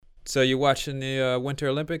So you watching the Winter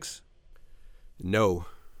Olympics? No.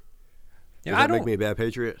 Yeah, Does I that make don't. me a bad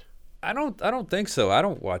patriot? I don't think so. I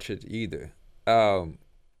don't watch it either. Um,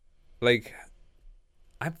 like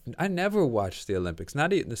I never watched the Olympics.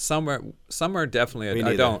 Not even the summer. Summer definitely. Me I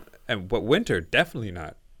neither. don't. And but winter definitely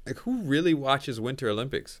not. Like who really watches Winter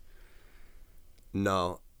Olympics?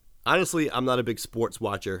 No. Honestly, I'm not a big sports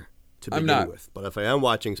watcher to I'm begin not. with. But if I am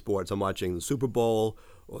watching sports, I'm watching the Super Bowl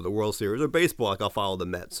or the World Series or baseball. Like I'll follow the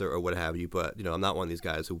Mets or what have you. But I'm not one of these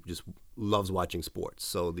guys who just loves watching sports.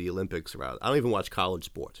 So the Olympics are out. I don't even watch college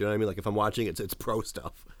sports. You know what I mean? Like if I'm watching, it's pro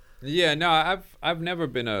stuff. Yeah, no, I've never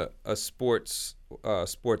been a sports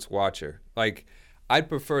watcher. Like I'd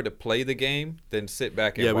prefer to play the game than sit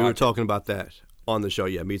back and Yeah, we were watch it. talking about that on the show.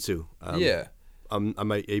 Yeah, me too. Yeah, I'm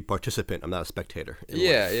a participant. I'm not a spectator. In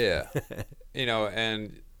yeah, life. yeah.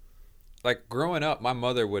 And like growing up, my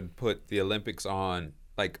mother would put the Olympics on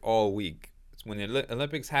like all week. When the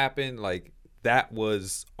Olympics happened, like that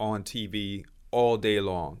was on TV all day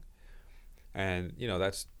long, and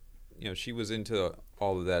that's she was into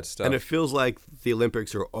all of that And it stuff. feels like the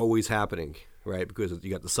Olympics are always happening, right? Because you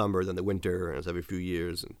got the summer, then the winter, and it's every few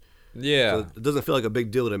years, and so Yeah, it doesn't feel like a big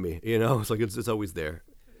deal to me. It's like it's always there.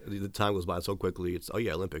 The time goes by so quickly. It's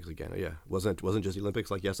Olympics again. Oh yeah, wasn't just the Olympics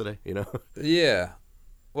like yesterday. yeah.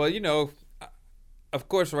 Well, of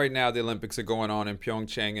course, right now the Olympics are going on in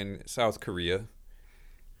Pyeongchang in South Korea,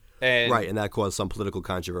 Right, and and that caused some political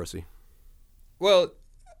controversy well,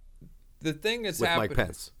 the thing that's with Mike happened.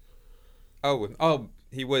 Pence Oh,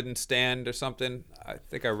 he wouldn't stand or something. I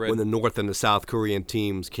think I read. when the North and the South Korean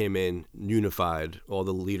teams came in unified. All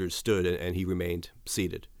the leaders stood, and he remained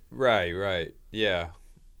seated. Right, right, yeah.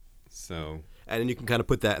 So And then you can kind of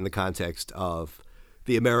put that in the context of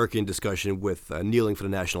the American discussion with kneeling for the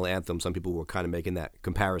national anthem. Some people were kind of making that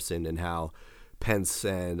comparison and how Pence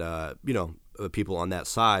and people on that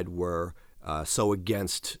side were so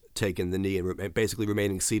against taking the knee and basically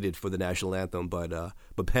remaining seated for the national anthem, but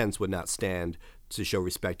Pence would not stand to show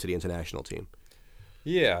respect to the international team.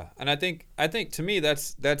 yeah, and I think to me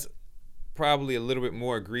that's probably a little bit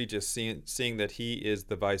more egregious seeing that he is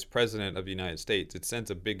the vice president of the United States. It sends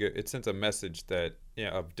a message that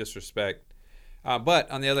of disrespect. But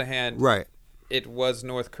on the other hand, Right. it was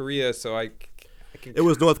North Korea, so I can. It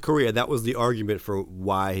was North Korea. That was the argument for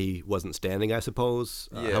why he wasn't standing, I suppose.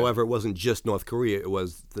 Yeah. However, it wasn't just North Korea. It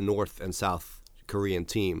was the North and South Korean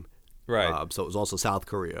team. Right. So it was also South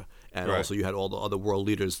Korea. And Right. also you had all the other world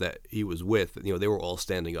leaders that he was with. They were all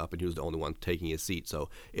standing up, and he was the only one taking his seat. So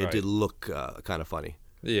it Right. did look kind of funny.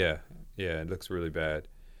 Yeah, yeah, it looks really bad.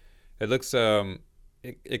 It looks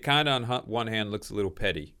it kind of on one hand looks a little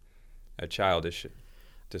petty, childish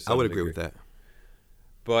to I some would agree degree. with that.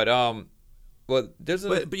 But well, there's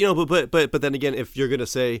a But then again, if you're going to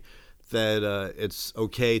say that it's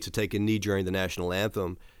okay to take a knee during the national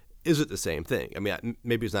anthem, is it the same thing? I mean,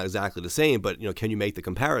 maybe it's not exactly the same, but can you make the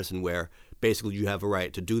comparison where basically you have a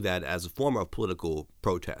right to do that as a form of political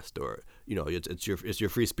protest, or it's your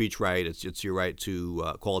free speech right, it's your right to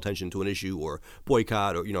call attention to an issue or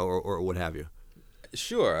boycott, or what have you.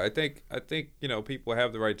 Sure, I think people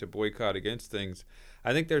have the right to boycott against things.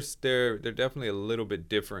 I think they're definitely a little bit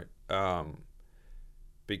different,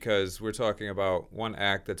 because we're talking about one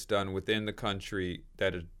act that's done within the country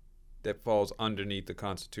that falls underneath the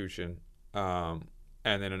Constitution, and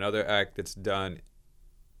then another act that's done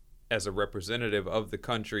as a representative of the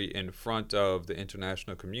country in front of the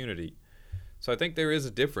international community. So I think there is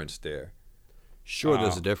a difference there. Sure,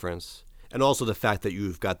 there's a difference. And also the fact that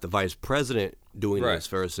you've got the vice president doing Right. this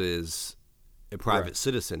versus a private Right.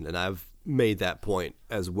 citizen. And I've made that point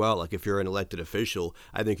as well. Like if you're an elected official,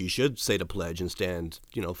 I think you should say the pledge and stand,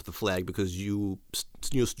 for the flag, because you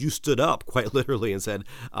stood up quite literally and said,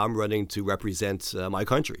 I'm running to represent my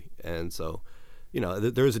country. And so,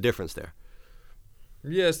 there is a difference there.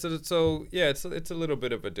 Yeah, so yeah, it's a little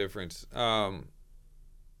bit of a difference. I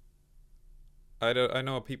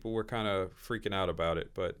know people were kind of freaking out about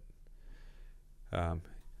it, but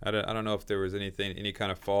I don't know if there was any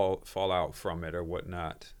kind of fallout from it or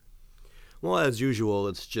whatnot. Well, as usual,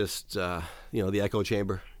 it's just, the echo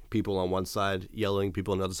chamber. People on one side yelling,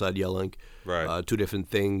 people on the other side yelling. Right. Two different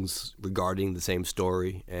things regarding the same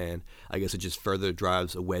story. And I guess it just further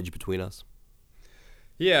drives a wedge between us.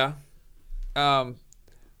 Yeah. But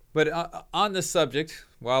on the subject,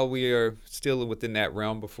 while we are still within that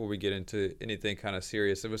realm, before we get into anything kind of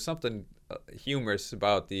serious, there was something humorous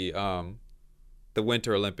about the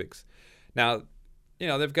Winter Olympics. Now,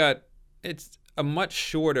 it's a much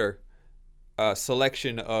shorter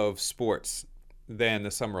selection of sports than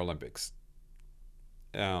the Summer Olympics.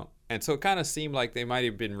 And so it kind of seemed like they might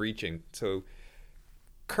have been reaching. So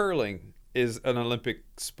curling is an Olympic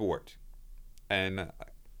sport, and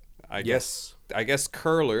I guess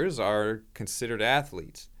curlers are considered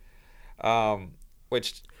athletes,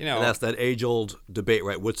 which And that's that age-old debate,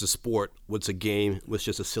 right? What's a sport? What's a game? What's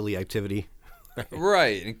just a silly activity?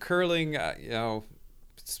 right. And curling,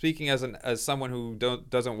 speaking as someone who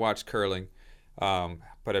doesn't watch curling,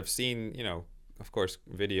 but I've seen of course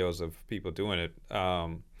videos of people doing it.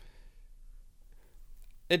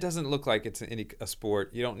 It doesn't look like it's a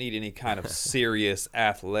sport. You don't need any kind of serious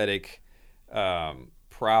athletic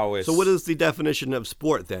prowess. So what is the definition of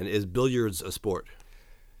sport then? Is billiards a sport?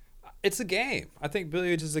 It's a game. I think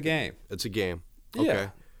billiards is a game. It's a game. Okay. Yeah,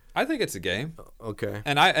 I think it's a game. Okay.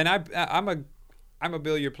 And I'm a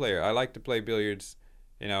billiard player. I like to play billiards.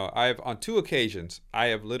 I've on 2 occasions I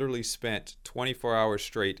have literally spent 24 hours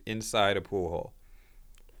straight inside a pool hall.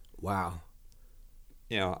 Wow.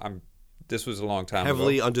 This was a long time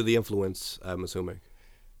Heavily ago. under the influence, I'm assuming.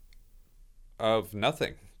 Of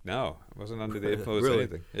nothing. No, I wasn't under the influence Really?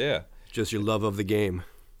 of anything. Yeah. Just your love of the game.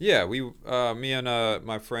 Yeah, me and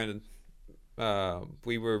my friend,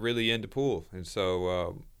 we were really into pool, and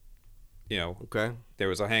so, Okay. there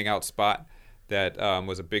was a hangout spot that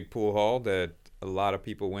was a big pool hall that a lot of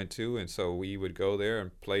people went to, and so we would go there and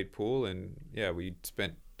played pool, and yeah, we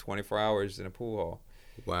spent 24 hours in a pool hall.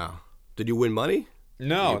 Wow. Did you win money?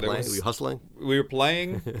 No, Were you hustling? we were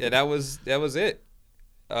playing, and that was it.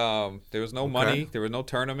 There was no Okay. money, there were no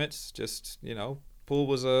tournaments. Just pool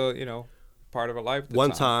was a part of our life. At the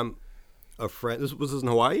One time, a friend. Was this in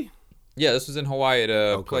Hawaii? Yeah, this was in Hawaii at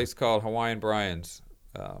a Okay. place called Hawaiian Brian's.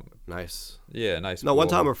 Nice. Yeah, nice. No, one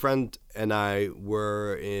pool. time a friend and I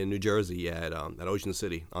were in New Jersey at Ocean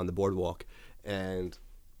City on the boardwalk, and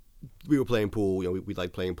we were playing pool. We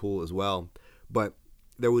like playing pool as well, but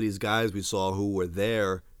there were these guys we saw who were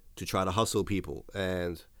there to try to hustle people,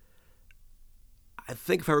 and I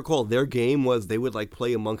think if I recall, their game was they would like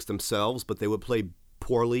play amongst themselves, but they would play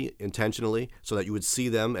poorly intentionally so that you would see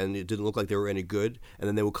them and it didn't look like they were any good, and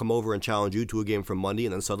then they would come over and challenge you to a game for money,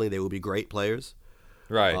 and then suddenly they would be great players.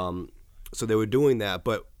 Right. So they were doing that,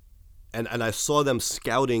 but and I saw them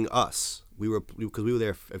scouting us. Because we were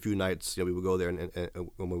there a few nights. We would go there and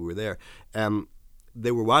when we were there,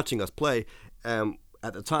 they were watching us play.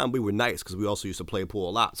 At the time, we were nice because we also used to play pool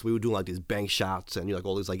a lot. So we were doing like these bank shots and like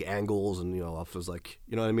all these like angles and off was like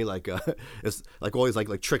what I mean, like it's like all these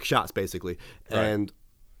like trick shots basically. Right. And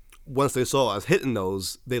once they saw us hitting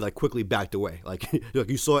those, they like quickly backed away. Like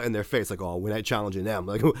you saw it in their face, like, oh, we're not challenging them.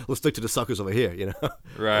 Like let's stick to the suckers over here.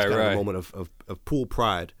 Right, it's kind right. of a moment of pool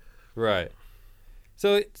pride. Right.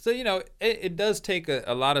 So it does take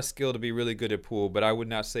a lot of skill to be really good at pool, but I would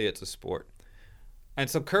not say it's a sport. And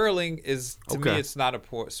so curling is, to me, it's not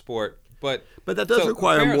a sport. But that does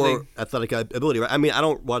require apparently- more athletic ability, right? I mean, I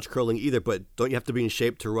don't watch curling either, but don't you have to be in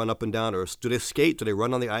shape to run up and down? Or do they skate? Do they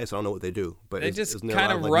run on the ice? I don't know what they do. But They just isn't there a lot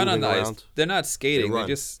kind of like, run on moving the ice. around? They're not skating. run.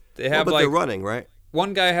 They have but like they're running, right?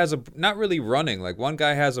 one guy has not really running. Like one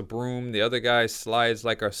guy has a broom, the other guy slides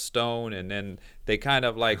like a stone, and then they kind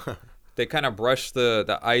of like they kind of brush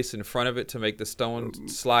the ice in front of it to make the stone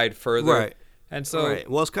slide further. Right. And so Right.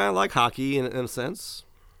 Well, it's kind of like hockey in a sense.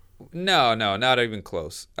 no, not even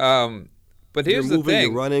close. But here's You're moving, the thing.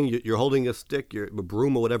 you're running, you're holding a stick, a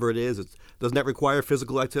broom or whatever it is. Doesn't that require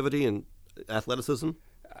physical activity and athleticism?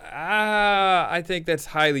 I think that's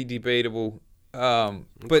highly debatable. But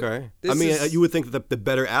Okay. this I mean, is- you would think that the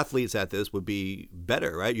better athletes at this would be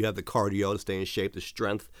better, right? You have the cardio to stay in shape, the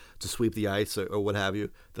strength to sweep the ice or what have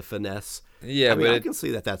you, the finesse. Yeah, I mean, but I can see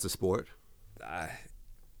that that's a sport.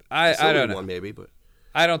 I Silly don't know. one maybe, but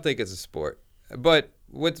I don't think it's a sport. But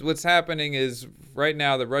what's happening is right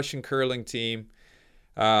now the Russian curling team,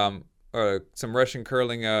 or some Russian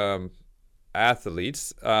curling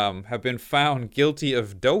athletes, have been found guilty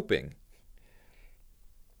of doping.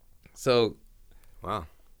 So, wow.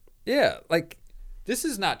 yeah, like this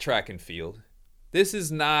is not track and field. This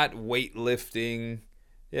is not weightlifting.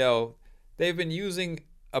 They've been using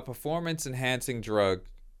a performance enhancing drug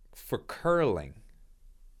for curling.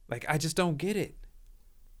 Like, I just don't get it.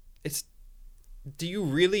 Do you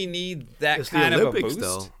really need that It's kind the of a Olympics, boost?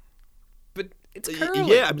 though. But it's curling.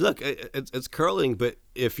 Yeah, I mean, look, it's curling, but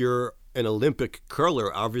if you're an Olympic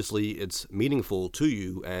curler, obviously it's meaningful to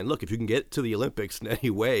you. And look, if you can get to the Olympics in any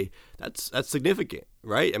way, that's significant,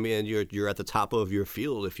 right? I mean, you're at the top of your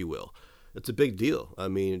field, if you will. It's a big deal. I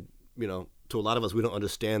mean, to a lot of us, we don't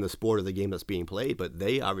understand the sport or the game that's being played, but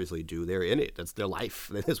they obviously do. They're in it. That's their life.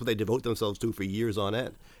 That's what they devote themselves to for years on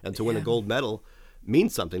end. And to win a gold medal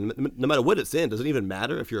means something, no matter what it's in. Doesn't even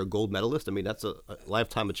matter if you're a gold medalist. I mean, that's a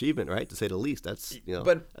lifetime achievement, right? To say the least. That's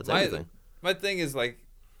But that's everything. my thing is like,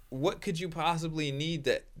 what could you possibly need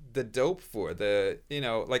the dope for?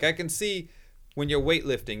 Like I can see when you're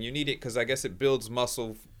weightlifting, you need it because I guess it builds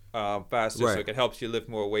muscle faster, Right. so it helps you lift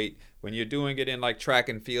more weight. When you're doing it in like track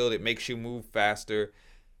and field, it makes you move faster.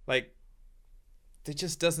 Like, it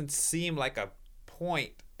just doesn't seem like a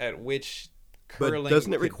point at which But curling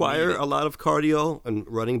doesn't it could require need it. a lot of cardio and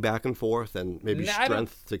running back and forth and maybe Nah,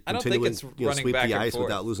 strength to I don't think continually it's running sweep back the and ice forth.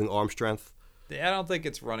 without losing arm strength? I don't think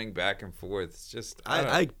it's running back and forth. It's just I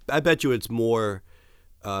don't, I bet you it's more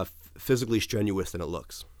physically strenuous than it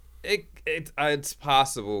looks. it's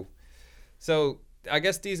possible. So I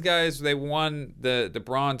guess these guys, they won the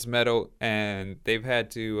bronze medal, and they've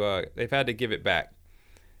had to give it back.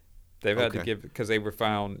 They've had to Okay. give because they were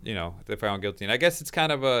found they're found guilty, and I guess it's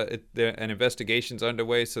kind of an investigation's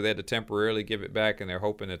underway, so they had to temporarily give it back, and they're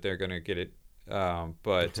hoping that they're going to get it.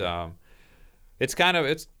 It's kind of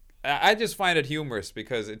it's. I just find it humorous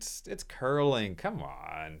because it's curling. Come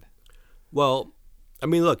on. Well, I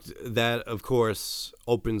mean, look, that of course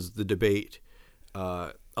opens the debate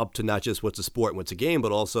up to not just what's a sport and what's a game,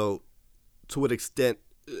 but also to what extent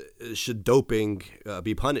should doping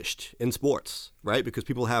be punished in sports, right? Because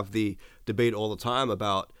people have the debate all the time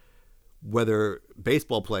about whether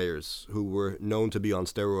baseball players who were known to be on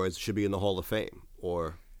steroids should be in the Hall of Fame,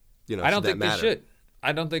 or I don't should that think they matter? should.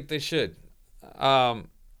 I don't think they should.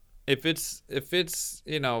 If it's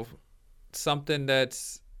something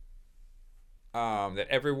that's that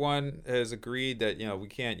everyone has agreed that we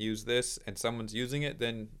can't use this, and someone's using it,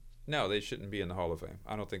 then no, they shouldn't be in the Hall of Fame.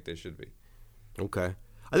 I don't think they should be. Okay.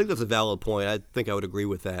 I think that's a valid point. I think I would agree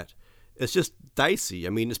with that. It's just dicey. I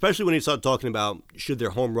mean, especially when you start talking about should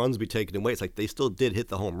their home runs be taken away. It's like they still did hit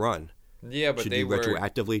the home run. Yeah, but Should they you were.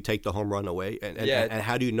 retroactively take the home run away? And Yeah. and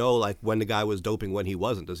how do you know like when the guy was doping, when he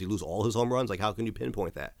wasn't? Does he lose all his home runs? Like how can you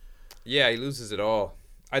pinpoint that? Yeah, he loses it all.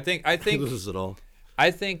 I think. He loses it all. I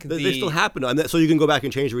think They still happen. I mean, so you can go back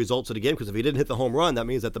and change the results of the game because if he didn't hit the home run, that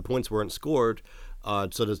means that the points weren't scored. So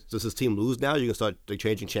does this team lose now? You can start like,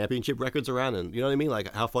 changing championship records around, and you know what I mean?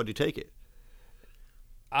 Like how far do you take it?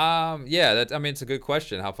 Yeah. I mean, it's a good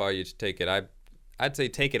question. How far you should take it? I'd say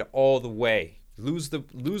take it all the way. Lose the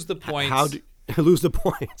points. How do lose the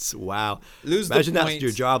points? Wow. Lose the Imagine that's points.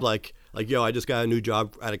 your job. Like yo, I just got a new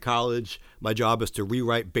job out of college. My job is to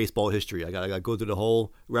rewrite baseball history. I gotta go through the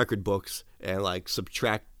whole record books and like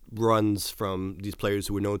subtract runs from these players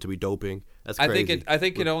who were known to be doping. That's crazy. I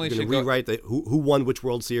think it only We're gonna should go. rewrite who won which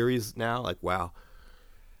World Series now. Like wow.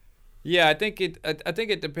 Yeah, I think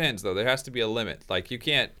it depends though. There has to be a limit. Like you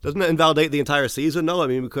can't. Doesn't that invalidate the entire season? No, I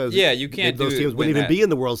mean because Yeah, you can't those do it teams when wouldn't even that- be in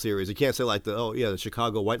the World Series. You can't say like the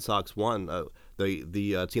Chicago White Sox won.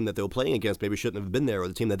 The team that they were playing against maybe shouldn't have been there, or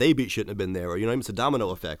the team that they beat shouldn't have been there, or it's a domino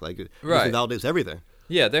effect. Like it Right. invalidates everything.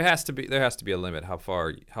 Yeah, there has to be a limit how far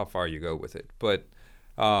you go with it. But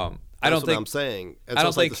I That's don't what think I'm saying. And I so don't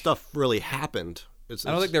it's like think- the stuff really happened. I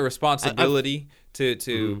don't think the responsibility to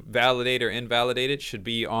Mm-hmm. validate or invalidate it should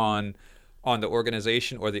be on the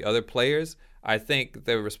organization or the other players. I think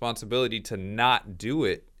the responsibility to not do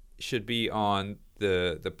it should be on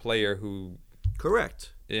the player who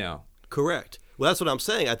Correct. Correct. Well, that's what I'm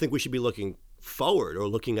saying. I think we should be looking forward or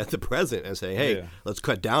looking at the present and saying, hey, Yeah. let's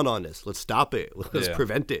cut down on this. Let's stop it. Let's Yeah.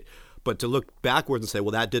 prevent it. But to look backwards and say,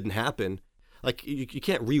 well, that didn't happen. Like, you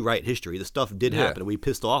can't rewrite history. The stuff did Yeah. happen. We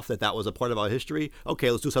pissed off that was a part of our history.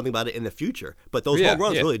 Okay, let's do something about it in the future. But those Yeah, home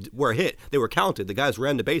runs yeah. really were hit. They were counted. The guys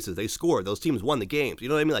ran the bases. They scored. Those teams won the games. You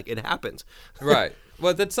know what I mean? Like, it happens. Right.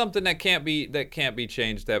 Well, that's something that can't be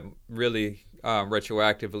changed that really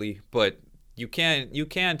retroactively, but you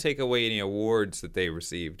can take away any awards that they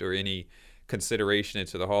received or any consideration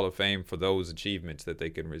into the Hall of Fame for those achievements that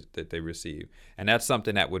they receive, and that's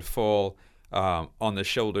something that would fall on the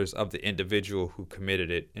shoulders of the individual who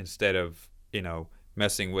committed it instead of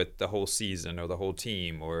messing with the whole season or the whole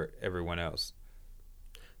team or everyone else.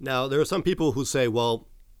 Now, there are some people who say, well,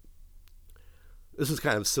 this is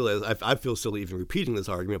kind of silly. I feel silly even repeating this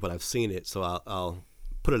argument, but I've seen it, so I'll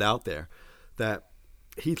put it out there, that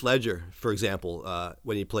Heath Ledger, for example,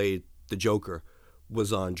 when he played the Joker,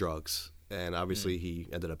 was on drugs, and obviously he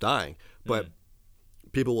ended up dying. But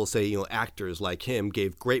people will say, actors like him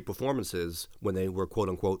gave great performances when they were quote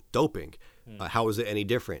unquote doping. How is it any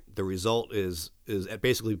different? The result is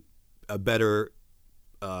basically a better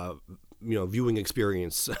viewing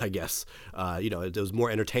experience, I guess. It was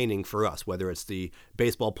more entertaining for us, whether it's the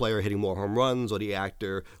baseball player hitting more home runs or the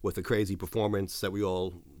actor with a crazy performance that we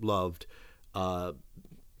all loved. The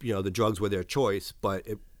drugs were their choice, but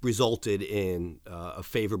it resulted in a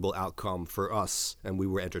favorable outcome for us, and we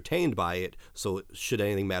were entertained by it. So should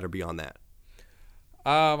anything matter beyond that?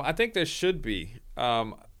 I think there should be.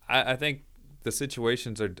 I think the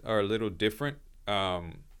situations are a little different.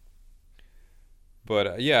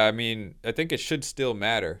 But yeah, I mean, I think it should still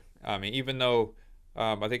matter. I mean, even though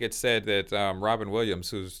I think it said that Robin Williams,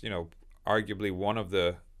 who's arguably one of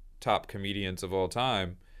the top comedians of all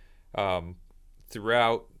time,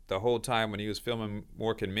 throughout the whole time when he was filming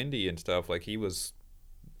Mork and Mindy and stuff, like he was,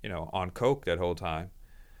 on coke that whole time.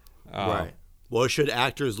 Right. Well, should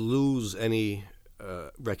actors lose any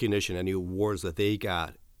recognition, any awards that they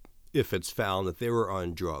got, if it's found that they were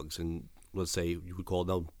on drugs, and let's say you would call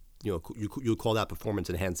them, you would call that performance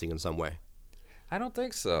enhancing in some way? I don't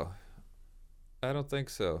think so.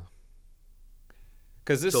 So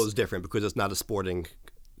it's different because it's not a sporting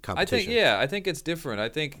competition. I think it's different. I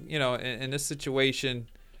think in this situation,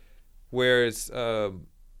 where it's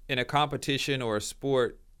in a competition or a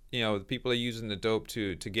sport, people are using the dope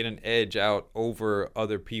to get an edge out over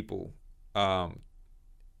other people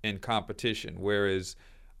in competition. Whereas,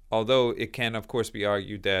 although it can of course be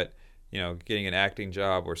argued that getting an acting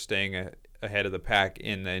job or staying ahead of the pack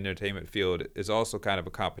in the entertainment field is also kind of a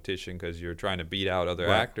competition because you're trying to beat out other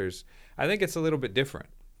actors, I think it's a little bit different.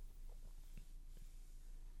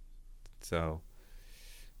 So.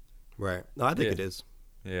 Right. No, I think it is.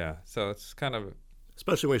 Yeah. So it's kind of.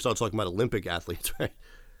 Especially when you start talking about Olympic athletes, right?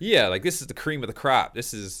 Yeah, like this is the cream of the crop.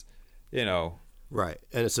 This is, Right.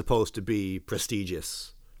 And it's supposed to be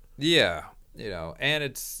prestigious. Yeah. And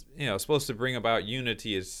it's, supposed to bring about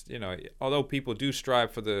unity. Is, although people do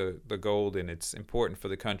strive for the gold and it's important for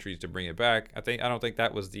the countries to bring it back, I don't think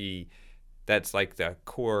that's like the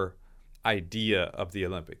core idea of the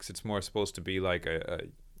Olympics. It's more supposed to be like a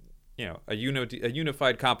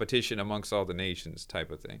unified competition amongst all the nations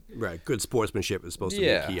type of thing. Right. Good sportsmanship is supposed to be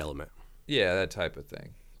a key element. Yeah, that type of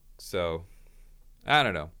thing. So, I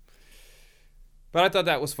don't know. But I thought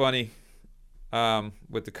that was funny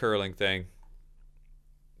with the curling thing.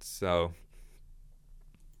 So,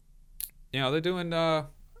 they're doing. I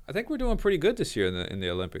think we're doing pretty good this year in the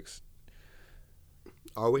Olympics.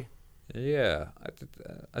 Are we? Yeah,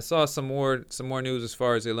 I saw some more news as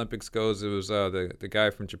far as the Olympics goes. It was the guy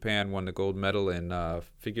from Japan won the gold medal in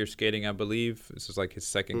figure skating, I believe. This is like his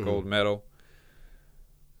second gold medal.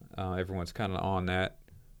 Everyone's kind of on that.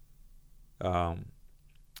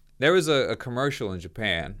 There was a commercial in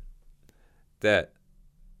Japan that.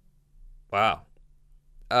 Wow.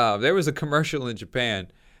 There was a commercial in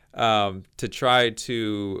Japan to try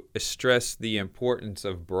to stress the importance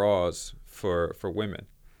of bras for women.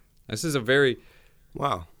 This is a very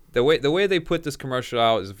the way they put this commercial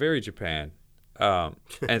out is very Japan,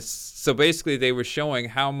 and so basically they were showing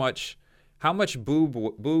how much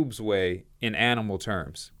boobs weigh in animal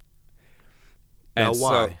terms. And now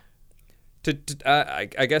why?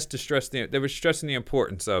 I guess to stress they were stressing the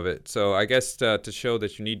importance of it. So I guess to show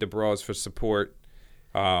that you need the bras for support.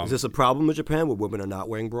 Is this a problem in Japan where women are not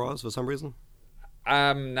wearing bras for some reason?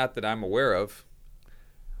 Not that I'm aware of.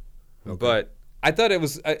 Okay. But I thought it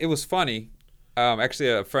was funny. Actually,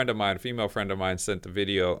 a female friend of mine, sent the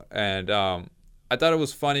video, and I thought it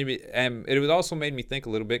was funny, and it also made me think a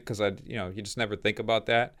little bit because you just never think about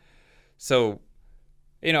that. So,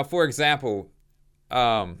 for example,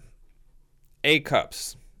 A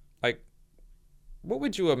cups, like, what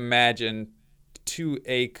would you imagine two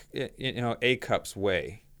A cups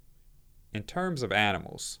weigh in terms of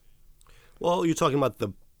animals? Well, you're talking about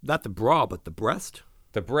not the bra, but the breast?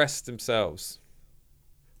 The breasts themselves.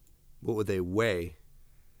 What would they weigh?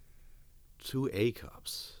 2 A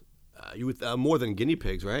cups. You would more than guinea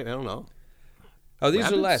pigs, right? I don't know. Oh, these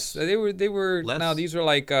Rabbits? are less. They were less? No, these are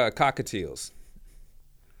like cockatiels.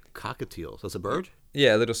 Cockatiels. That's a bird?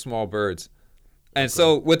 Yeah, little small birds. And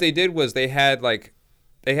so what they did was they had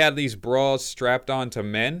these bras strapped onto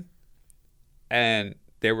men, and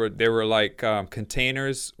they were like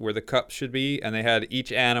containers where the cups should be, and they had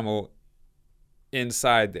each animal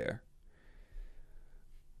inside there.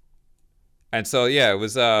 And so yeah, it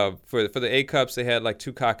was for the A cups they had like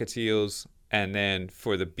 2 cockatiels, and then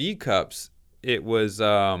for the B cups it was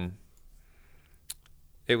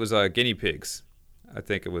guinea pigs. I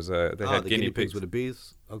think it was they had the guinea pigs with the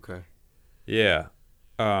bees. Okay. Yeah.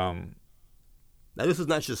 Now this is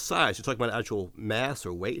not just size. You're talking about actual mass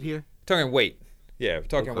or weight here. Talking weight. Yeah, we're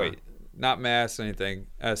talking weight, not mass or anything.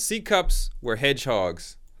 C cups were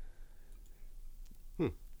hedgehogs.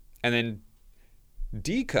 And then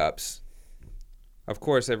D cups, of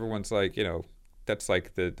course, everyone's like, that's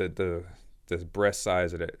like the breast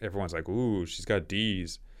size of it. Everyone's like, ooh, she's got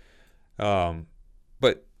D's.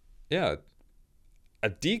 But yeah, a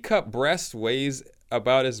D cup breast weighs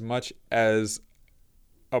about as much as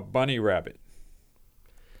a bunny rabbit.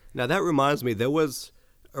 Now that reminds me, there was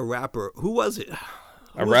a rapper. Who was it?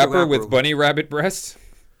 A was the rapper with rapper? bunny rabbit breasts?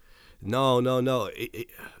 No.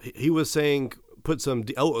 He was saying put some.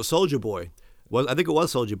 Soldier Boy. I think it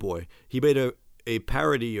was Soldier Boy. He made a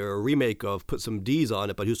parody or a remake of Put Some D's on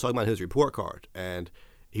it, but he was talking about his report card, and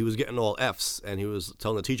he was getting all F's, and he was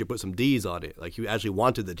telling the teacher put some D's on it. Like he actually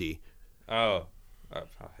wanted the D. Oh,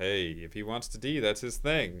 hey, if he wants to D, that's his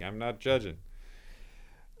thing. I'm not judging.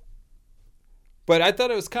 But I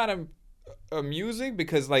thought it was kind of amusing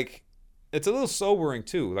because, like, it's a little sobering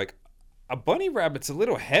too. Like, a bunny rabbit's a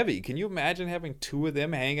little heavy. Can you imagine having two of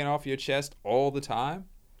them hanging off your chest all the time?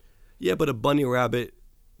 Yeah, but a bunny rabbit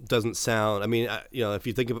doesn't sound. I mean, if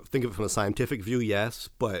you think of it from a scientific view, yes.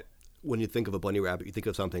 But when you think of a bunny rabbit, you think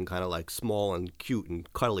of something kind of like small and cute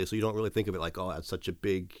and cuddly. So you don't really think of it like, oh, that's such a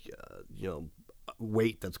big,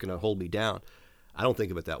 weight that's going to hold me down. I don't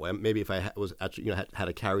think of it that way. Maybe if I was actually, had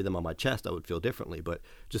to carry them on my chest, I would feel differently. But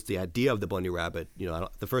just the idea of the bunny rabbit,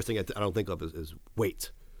 the first thing I don't think of is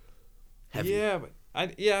weight. Heavy. Yeah,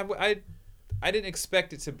 but I didn't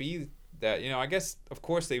expect it to be that. I guess of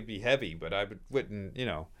course they'd be heavy, but I wouldn't. I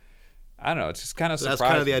don't know. It's just kind of So surprising. that's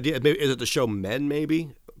kind of the idea. Maybe, is it to show men,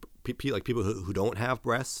 maybe like people who don't have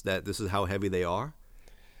breasts, that this is how heavy they are?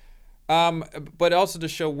 But also to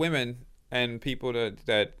show women and people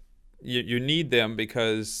that you need them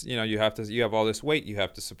because you have all this weight you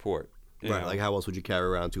have to support. Right. Like how else would you carry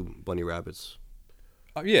around two bunny rabbits?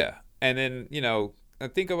 Yeah, and then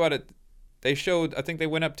think about it. They showed. I think they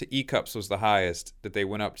went up to E cups was the highest that they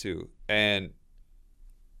went up to, and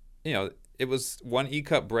it was one E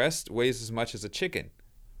cup breast weighs as much as a chicken.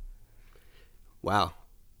 Wow.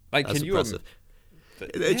 Like, that's can impressive.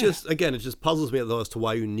 It just puzzles me though as to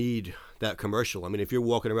why you need that commercial. I mean, if you're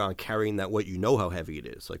walking around carrying that weight, you know how heavy it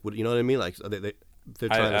is. Like, you know what I mean? Like, they're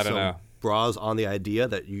trying to sell bras on the idea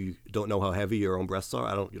that you don't know how heavy your own breasts are.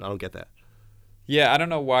 I don't get that. Yeah, I don't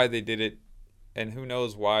know why they did it, and who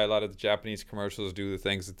knows why a lot of the Japanese commercials do the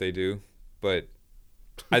things that they do. But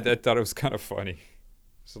I thought it was kind of funny.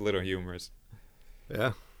 It's a little humorous.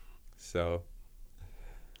 Yeah. So.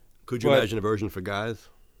 Could you imagine a version for guys?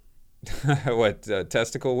 What,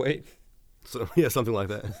 testicle weight? So yeah, something like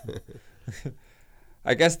that.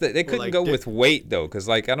 I guess that they couldn't go with weight though, because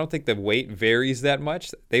I don't think the weight varies that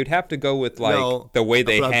much. They'd have to go with the way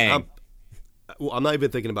they hang. I'm not even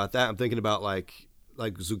thinking about that. I'm thinking about like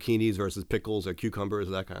zucchinis versus pickles or cucumbers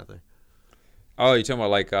or that kind of thing. Oh, you're talking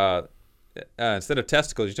about instead of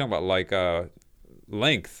testicles, you're talking about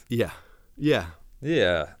length. Yeah.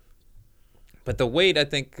 Yeah. But the weight, I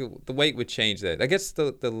think the weight would change that. I guess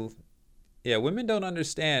women don't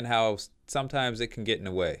understand how sometimes it can get in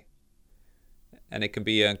the way, and it can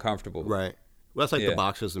be uncomfortable. Right. Well, that's like the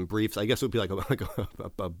boxers and briefs. I guess it would be like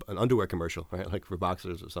an underwear commercial, right? Like for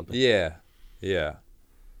boxers or something. Yeah.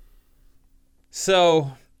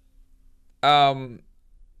 So, I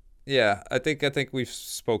think we've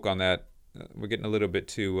spoke on that. We're getting a little bit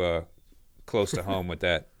too close to home with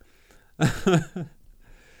that.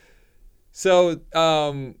 So,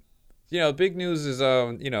 big news is,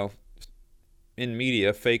 in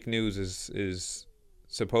media, fake news is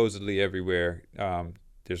supposedly everywhere.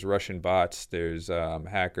 There's Russian bots. There's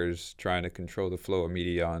hackers trying to control the flow of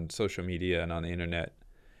media on social media and on the internet.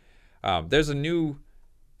 There's a new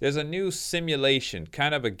simulation,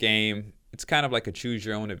 kind of a game. It's kind of like a choose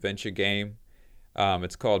your own adventure game.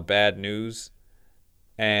 It's called Bad News,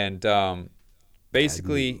 and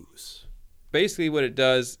basically what it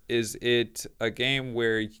does is it's a game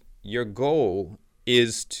where your goal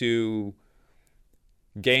is to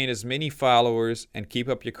gain as many followers and keep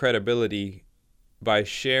up your credibility by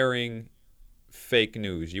sharing fake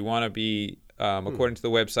news. You want to be, according to the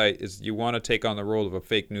website, you want to take on the role of a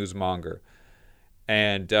fake news monger.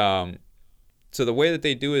 And so the way that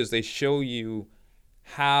they do is they show you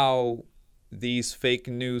how these fake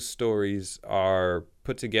news stories are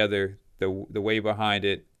put together, the way behind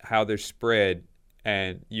it, how they're spread,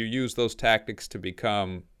 and you use those tactics to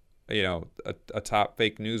become, a top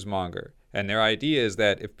fake news monger. And their idea is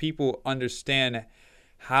that if people understand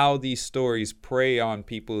how these stories prey on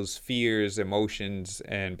people's fears, emotions,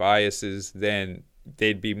 and biases, then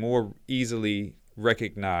they'd be more easily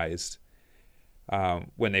recognized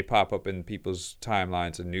when they pop up in people's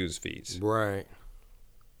timelines and news feeds. Right.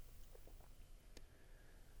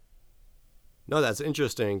 No, that's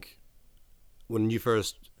interesting. When you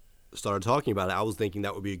first started talking about it, I was thinking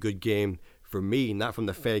that would be a good game for me, not from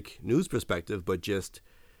the fake news perspective, but just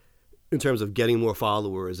in terms of getting more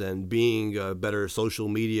followers and being a better social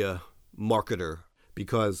media marketer,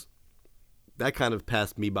 because that kind of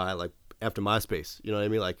passed me by after MySpace. You know what I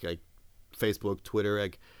mean? Like Facebook, Twitter.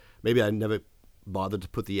 Maybe I never bothered to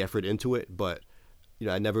put the effort into it, but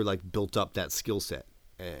I never built up that skill set.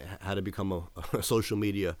 how to become a social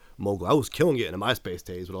media mogul. I was killing it in the MySpace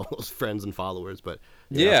days with all those friends and followers, but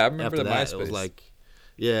yeah, I remember after the that, MySpace. it was like,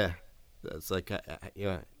 yeah, it's like,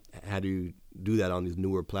 how do you do that on these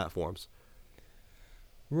newer platforms?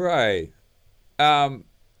 Right.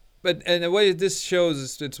 But and the way this shows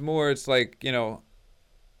is it's like,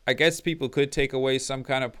 I guess people could take away some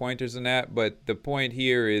kind of pointers in that, but the point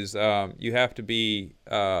here is you have to be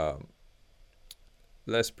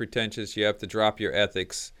less pretentious. You have to drop your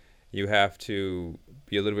ethics. You have to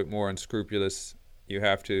be a little bit more unscrupulous. You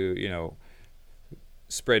have to,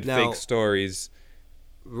 spread fake stories.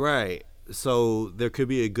 Right. So there could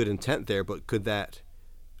be a good intent there, but could that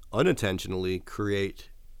unintentionally create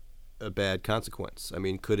a bad consequence? I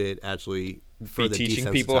mean, could it actually further be teaching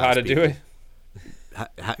desensitize people how to do it?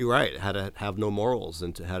 You're right. How to have no morals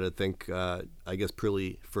and how to think, I guess,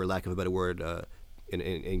 purely, for lack of a better word,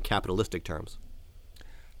 in capitalistic terms.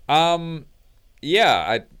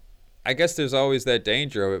 Yeah, I guess there's always that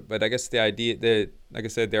danger of it, but I guess the idea that, like I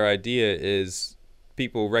said, their idea is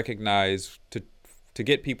people recognize to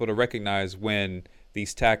get people to recognize when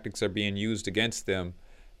these tactics are being used against them,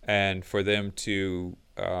 and for them to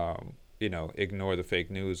ignore the fake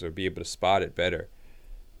news or be able to spot it better.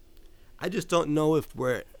 I just don't know if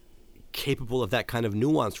we're capable of that kind of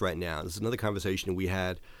nuance right now. This is another conversation we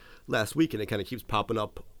had last week, and it kind of keeps popping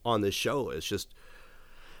up on this show. It's just,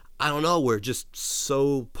 I don't know, we're just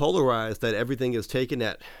so polarized that everything is taken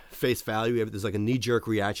at face value. There's like a knee-jerk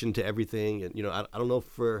reaction to everything. And, I don't know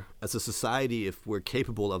if we're, as a society, if we're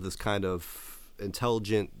capable of this kind of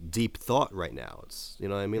intelligent, deep thought right now. It's, you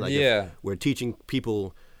know what I mean? Like, yeah. if we're teaching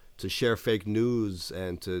people to share fake news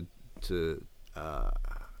and to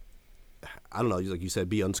I don't know, like you said,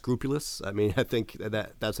 be unscrupulous. I mean, I think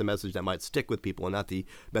that's a message that might stick with people and not the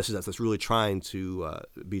message that's really trying to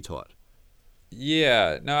be taught.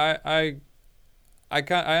 Yeah, no, I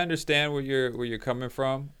understand where you're coming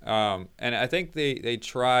from, and I think they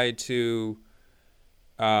try to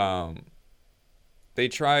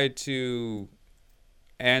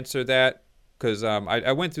answer that, because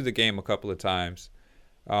I went through the game a couple of times,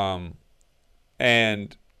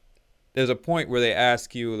 and there's a point where they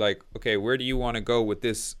ask you, like, okay, where do you want to go with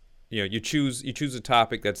this? You choose a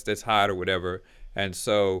topic that's hot or whatever, and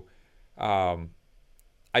so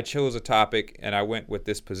I chose a topic and I went with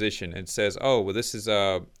this position, and says, oh, well, this is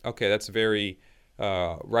okay, that's a very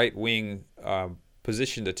right wing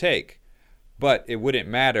position to take, but it wouldn't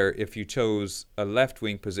matter if you chose a left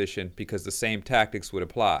wing position because the same tactics would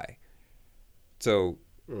apply. So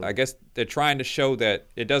I guess they're trying to show that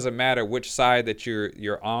it doesn't matter which side that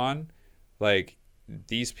you're on. Like,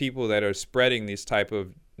 these people that are spreading these type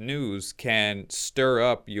of news can stir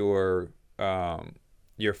up your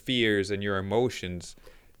fears and your emotions,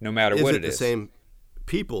 no matter what it is. Is it the same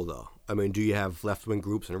people, though? I mean, do you have left-wing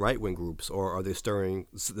groups and right-wing groups, or are they stirring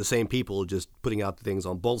the same people, just putting out things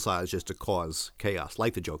on both sides just to cause chaos,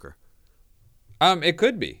 like the Joker? It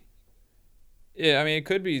could be. Yeah, I mean, it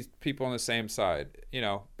could be people on the same side,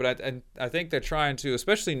 But I think they're trying to,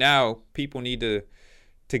 especially now, people need to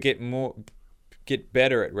get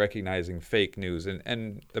better at recognizing fake news,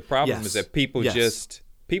 and the problem is that people just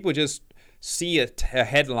see a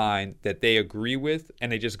headline that they agree with,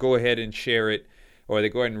 and they just go ahead and share it, or they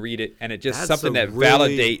go ahead and read it, and it just something that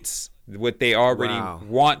validates what they already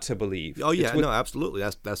want to believe. Oh yeah, no, absolutely.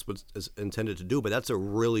 That's what it's intended to do. But that's a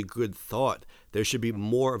really good thought. There should be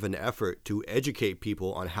more of an effort to educate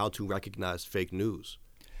people on how to recognize fake news.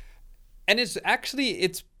 And it's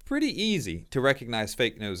pretty easy to recognize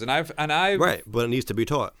fake news, and I've right, but it needs to be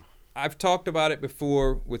taught. I've talked about it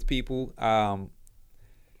before with people.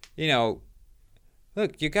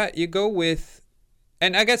 Look, you go with,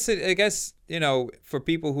 and I guess for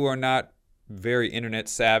people who are not very internet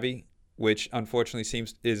savvy, which unfortunately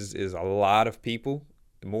is a lot of people,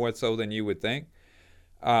 more so than you would think.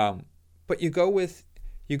 But you go with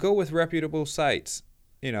reputable sites.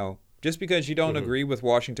 Just because you don't agree with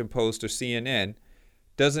Washington Post or CNN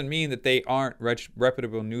doesn't mean that they aren't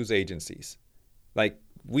reputable news agencies. Like,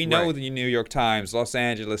 we know the New York Times, Los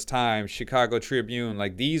Angeles Times, Chicago Tribune,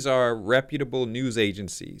 like, these are reputable news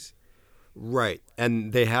agencies. Right.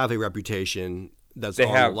 And they have a reputation that's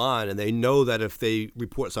on the line, and they know that if they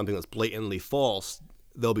report something that's blatantly false,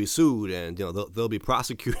 they'll be sued, and they'll be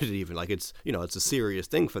prosecuted even. Like, it's it's a serious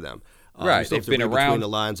thing for them. Right. They've been around between the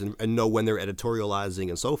lines and know when they're editorializing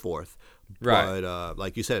and so forth. Right. But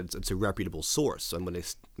like you said, it's a reputable source, and when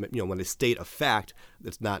they state a fact,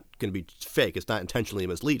 it's not going to be fake. It's not intentionally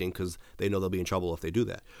misleading, because they know they'll be in trouble if they do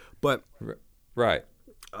that. But right.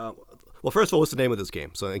 Well, first of all, what's the name of this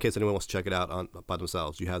game? So in case anyone wants to check it out by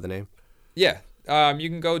themselves, you have the name? Yeah. You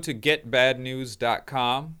can go to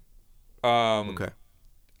getbadnews.com. Um, Okay.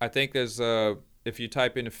 I think there's if you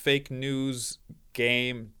type in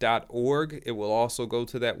fakenewsgame.org, it will also go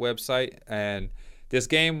to that website. And this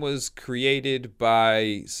game was created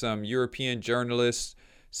by some European journalists,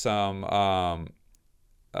 some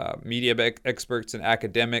media experts and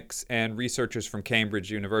academics and researchers from Cambridge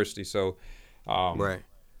University. So um, Right.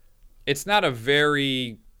 it's not a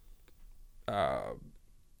very uh,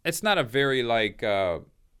 like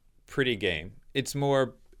pretty game. It's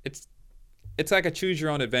it's like a choose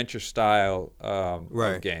your own adventure style of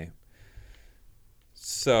Right. game.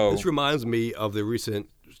 So This reminds me of the recent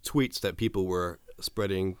tweets that people were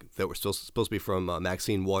spreading that were still supposed to be from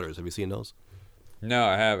Maxine Waters. Have you seen those? no,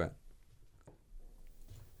 I haven't.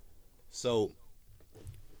 So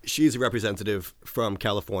she's a representative from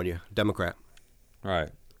California, Democrat, Right.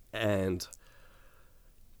 and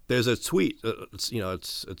there's a tweet.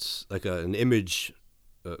 It's like an image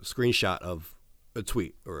screenshot of a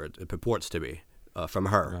tweet, or it purports to be from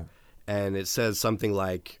her, Right. and it says something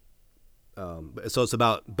like. So it's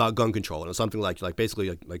about gun control, and it's something like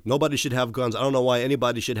basically like nobody should have guns. I don't know why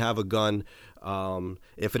anybody should have a gun.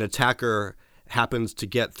 If an attacker happens to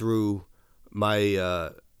get through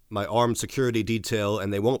my armed security detail,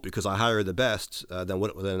 and they won't because I hire the best,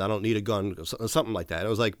 then I don't need a gun, something like that. And it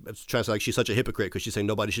was like it's trying to say like she's such a hypocrite because she's saying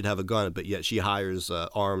nobody should have a gun, but yet she hires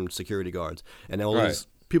armed security guards, and all Right. these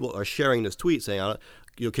people are sharing this tweet saying,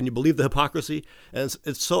 can you believe the hypocrisy? And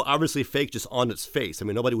it's so obviously fake just on its face. I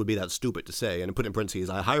mean, nobody would be that stupid to say. And put in parentheses,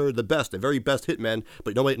 I hired the best, the very best hitmen,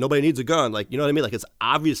 but nobody needs a gun. Like, you know what I mean? Like, it's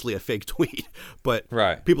obviously a fake tweet, but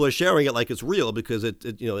Right. people are sharing it like it's real because it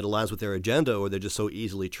aligns with their agenda, or they're just so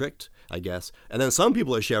easily tricked, I guess. And then some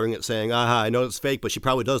people are sharing it saying, aha, I know it's fake, but she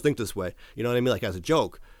probably does think this way. You know what I mean? Like, as a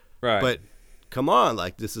joke. Right. But come on,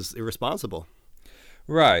 like, this is irresponsible.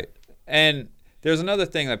 Right. And there's another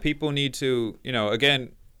thing that people need to,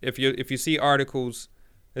 again, if you see articles,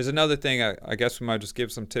 there's another thing I guess we might just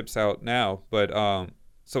give some tips out now. But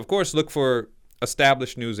so of course look for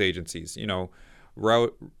established news agencies,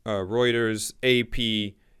 Reuters,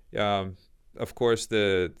 AP, of course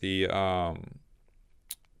the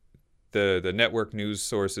network news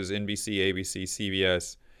sources, NBC, ABC,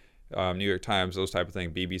 CBS, New York Times, those type of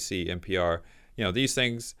things, BBC, NPR, these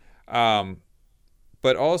things.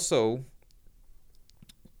 But also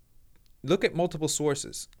look at multiple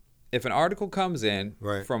sources. If an article comes in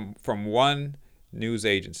Right. from one news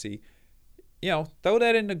agency, throw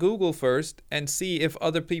that into Google first and see if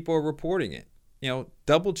other people are reporting it.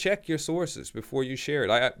 Double check your sources before you share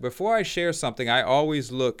it. Before I share something, I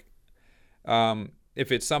always look. If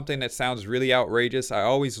it's something that sounds really outrageous, I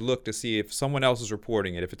always look to see if someone else is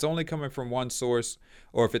reporting it. If it's only coming from one source,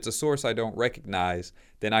 or if it's a source I don't recognize,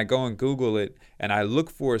 then I go and Google it, and I look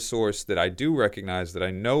for a source that I do recognize, that I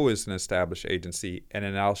know is an established agency, and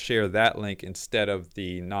then I'll share that link instead of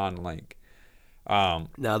the non-link.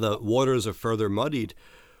 Now, the waters are further muddied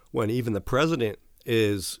when even the president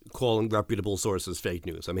is calling reputable sources fake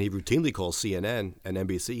news. I mean, he routinely calls CNN and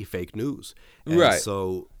NBC fake news. And Right.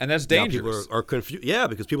 So And that's now dangerous. people are confused. Yeah,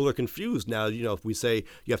 because people are confused. Now, if we say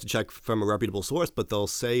you have to check from a reputable source, but they'll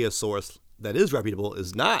say a source that is reputable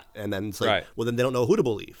is not. And then it's like, Right. well, then they don't know who to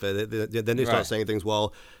believe. Then they start Right. saying things,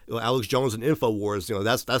 well, Alex Jones and InfoWars,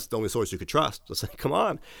 that's the only source you could trust. It's like, come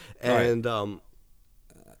on. Right. And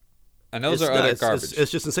And those are other it's, garbage.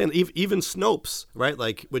 it's just insane. Even Snopes, right?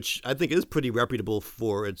 Like, which I think is pretty reputable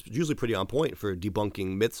it's usually pretty on point for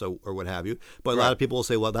debunking myths or what have you. But a lot Right. of people will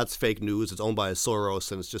say, well, that's fake news. It's owned by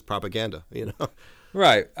Soros and it's just propaganda,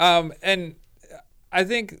 Right. And I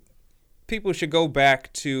think people should go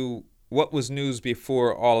back to what was news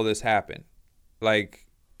before all of this happened. Like,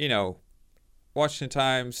 Washington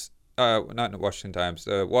Times, not Washington Times,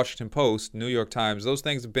 Washington Post, New York Times, those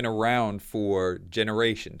things have been around for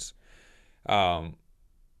generations.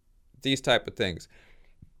 These type of things.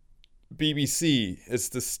 BBC is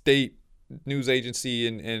the state news agency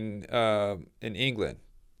in England.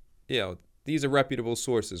 These are reputable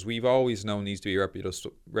sources. We've always known these to be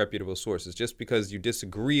reputable sources. Just because you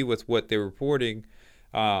disagree with what they're reporting,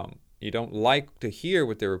 you don't like to hear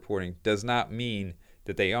what they're reporting, does not mean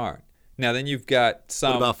that they aren't. Now, then you've got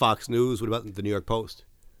some. What about Fox News? What about the New York Post?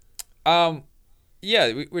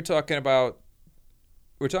 Yeah, we're talking about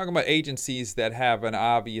agencies that have an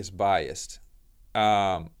obvious bias,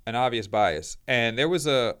 and there was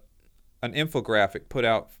an infographic put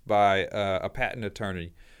out by a patent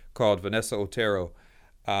attorney called Vanessa Otero,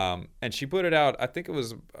 and she put it out. I think it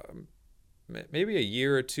was maybe a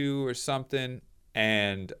year or two or something,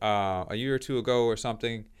 and a year or two ago or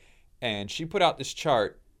something, and she put out this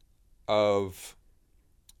chart of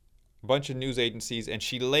a bunch of news agencies, and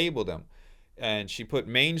she labeled them. And she put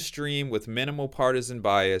mainstream with minimal partisan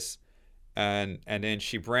bias. And then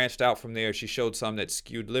she branched out from there. She showed some that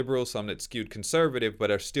skewed liberal, some that skewed conservative,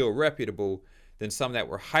 but are still reputable. Then some that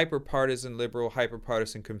were hyper-partisan liberal,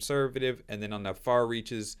 hyper-partisan conservative. And then on the far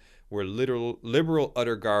reaches were liberal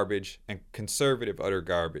utter garbage and conservative utter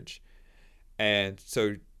garbage. And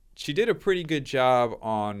so she did a pretty good job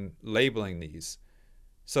on labeling these.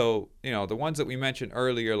 So, the ones that we mentioned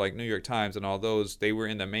earlier, like New York Times and all those, they were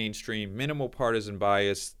in the mainstream, minimal partisan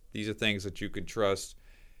bias. These are things that you could trust.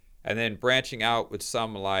 And then branching out with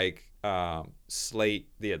some like Slate,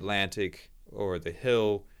 The Atlantic, or The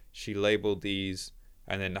Hill, she labeled these.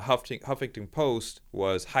 And then the Huffington Post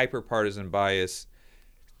was hyper-partisan bias,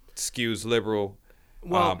 skews liberal.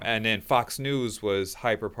 Well, and then Fox News was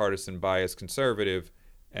hyper-partisan bias, conservative.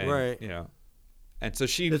 And, right. And so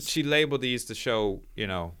she labeled these to show,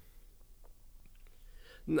 Yeah,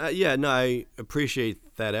 no, I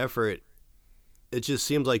appreciate that effort. It just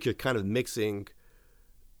seems like you're kind of mixing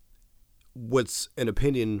what's an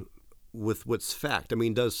opinion with what's fact. I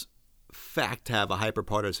mean, does fact have a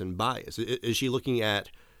hyper-partisan bias? Is she looking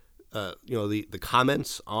at, the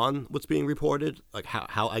comments on what's being reported, like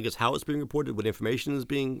how it's being reported, what information is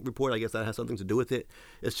being reported? I guess that has something to do with it.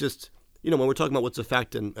 It's just, when we're talking about what's a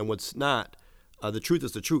fact and what's not, the truth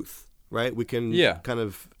is the truth, right? We can kind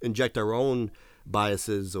of inject our own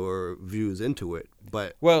biases or views into it,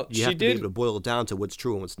 but you have to be able to boil it down to what's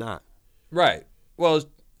true and what's not. Right. Well,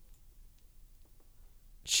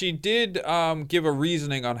 she did give a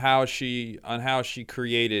reasoning on how she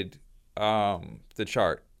created the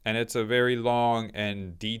chart, and it's a very long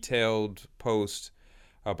and detailed post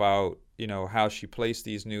about how she placed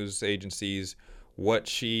these news agencies, what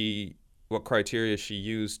criteria she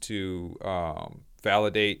used to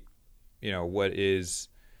validate what is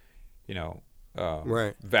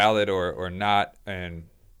right, valid or not. And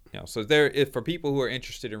so if for people who are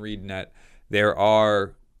interested in reading that, there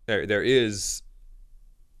is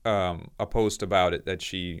a post about it that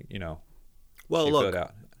she filled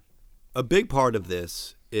out. A big part of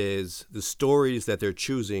this is the stories that they're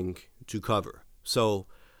choosing to cover. So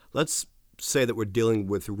let's say that we're dealing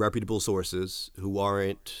with reputable sources who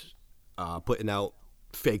aren't putting out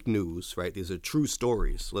fake news, right? These are true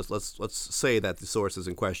stories. Let's say that the sources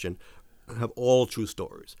in question have all true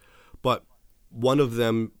stories, but one of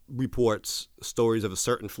them reports stories of a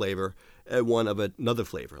certain flavor and one of another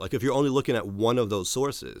flavor. Like if you're only looking at one of those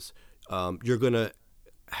sources, you're going to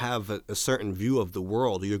have a certain view of the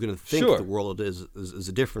world, or you're going to think the world is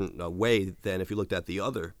a different way than if you looked at the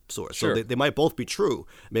other source. Sure. So they might both be true.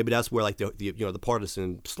 Maybe that's where like the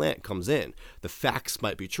partisan slant comes in. The facts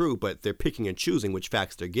might be true, but they're picking and choosing which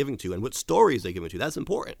facts they're giving to and what stories they're giving to. That's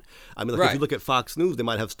important. I mean, like if you look at Fox News, they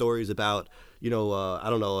might have stories about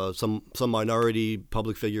some minority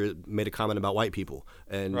public figure made a comment about white people,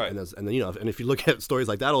 and if you look at stories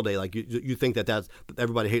like that all day, like you think that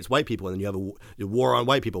everybody hates white people, and then you have a war on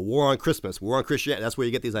white people, war on Christmas, war on Christianity. That's where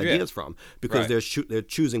you get these ideas from, because they're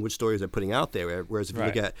choosing which stories they're putting out there. Whereas if you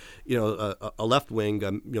look at a left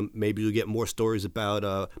wing, maybe you get more stories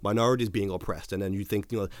about minorities being oppressed, and then you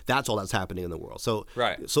think that's all that's happening in the world. So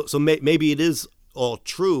maybe it is all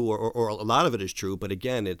true, or a lot of it is true, but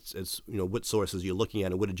again, it's what sources you're looking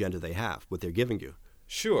at and what agenda they have, what they're giving you.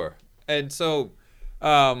 Sure. And so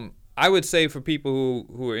I would say for people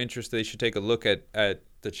who are interested, they should take a look at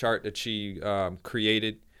the chart that she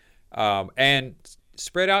created, and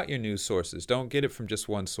spread out your news sources. Don't get it from just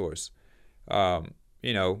one source.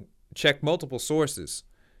 Check multiple sources,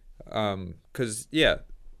 because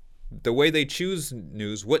the way they choose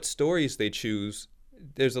news, what stories they choose,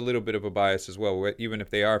 there's a little bit of a bias as well, even if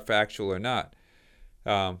they are factual or not.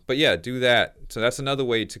 But do that. So that's another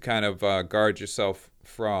way to kind of guard yourself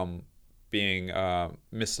from being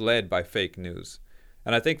misled by fake news.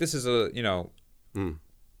 And I think this is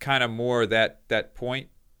kind of more that point,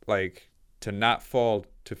 like to not fall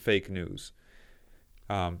to fake news.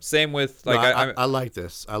 Same with like I like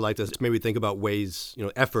this. I like this. Maybe think about ways,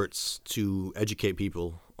 efforts to educate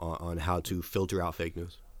people on how to filter out fake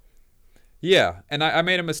news. Yeah, and I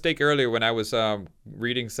made a mistake earlier when I was saying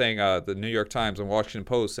the New York Times and Washington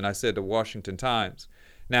Post, and I said the Washington Times.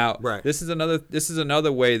 Now, this is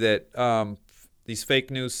another way that these fake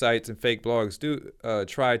news sites and fake blogs do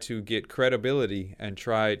try to get credibility and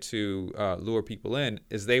try to lure people in,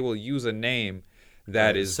 is they will use a name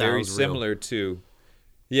that is very similar to,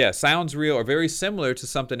 sounds real or very similar to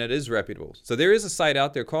something that is reputable. So there is a site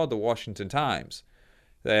out there called the Washington Times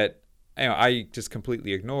that I just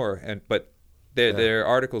completely ignore, but their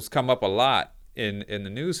articles come up a lot in the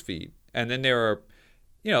news feed. And then there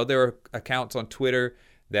are accounts on Twitter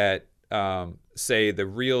that say the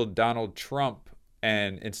real Donald Trump,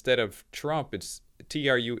 and instead of Trump, it's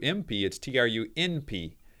Trump, it's Trunp.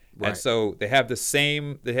 Right. And so they have the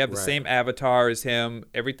same avatar as him.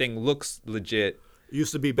 Everything looks legit. It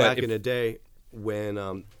used to be back in the day when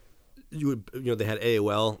they had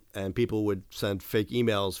AOL and people would send fake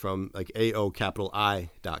emails from like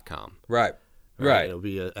AOCapitalI.com. Right. Right. It'll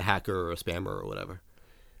be a hacker or a spammer or whatever.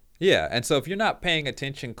 Yeah, and so if you're not paying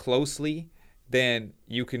attention closely, then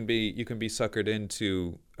you can be suckered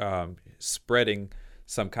into spreading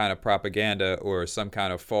some kind of propaganda or some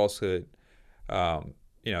kind of falsehood.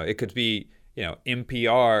 It could be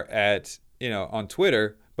NPR at on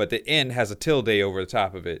Twitter, but the N has a tilde over the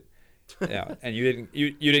top of it, and you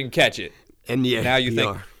didn't catch it. And now you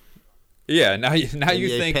think, now you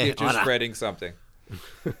think that you're spreading something.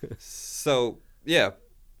 So yeah,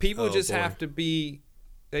 people have to be.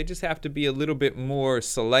 They just have to be a little bit more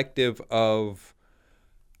selective of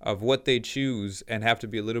what they choose, and have to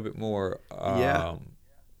be a little bit more a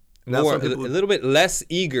little bit less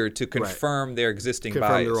eager to confirm their existing bias.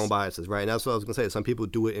 Confirm their own biases, right? And that's what I was going to say. Some people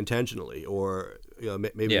do it intentionally, or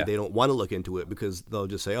maybe they don't want to look into it because they'll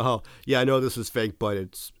just say, "Oh, yeah, I know this is fake, but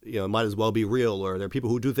it's it might as well be real." Or there are people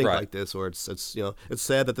who do think like this, or it's it's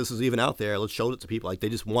sad that this is even out there. Let's show it to people. Like they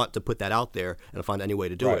just want to put that out there and find any way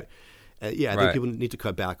to do it. And I think people need to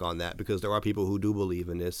cut back on that because there are people who do believe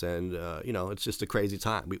in this, and it's just a crazy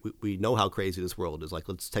time. We know how crazy this world is. Like,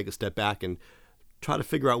 let's take a step back and try to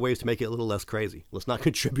figure out ways to make it a little less crazy. Let's not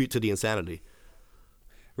contribute to the insanity.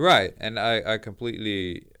 Right, and I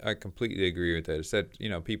completely agree with that. It's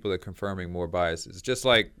that people are confirming more biases, just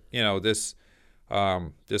like this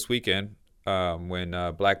weekend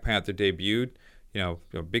when Black Panther debuted.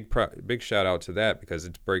 Big shout out to that because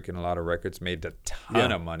it's breaking a lot of records, made a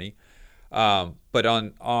ton of money. But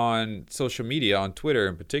on social media, on Twitter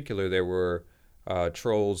in particular, there were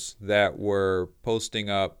trolls that were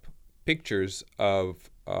posting up pictures of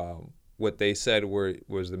what they said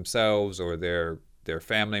was themselves or their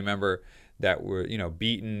family member that were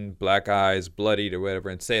beaten, black eyes, bloodied, or whatever,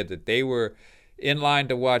 and said that they were in line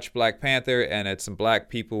to watch Black Panther and that some black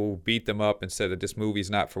people beat them up and said that this movie's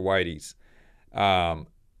not for whiteys.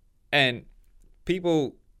 And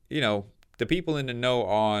people, the people in the know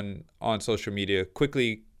on social media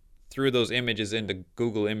quickly threw those images into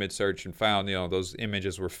Google image search and found those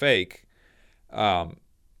images were fake.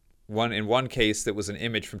 In one case that was an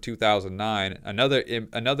image from 2009.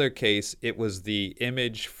 Another case, it was the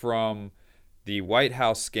image from the White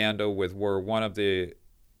House scandal where one of the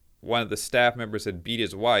staff members had beat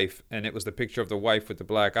his wife, and it was the picture of the wife with the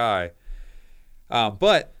black eye.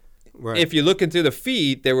 But if you're looking through the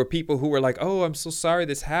feed, there were people who were like, "Oh, I'm so sorry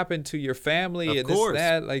this happened to your family," of course. This,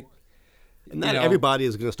 that, like. And not everybody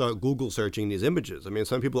is going to start Google searching these images. I mean,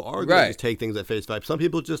 some people are going to just take things at face value. Some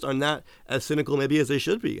people just are not as cynical maybe as they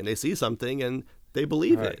should be, and they see something and they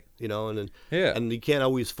believe it. And you can't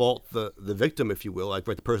always fault the victim, if you will, like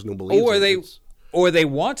the person who believes it. Or they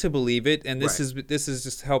want to believe it, and this is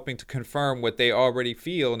just helping to confirm what they already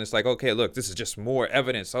feel, and it's like, okay, look, this is just more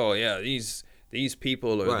evidence. Oh yeah, these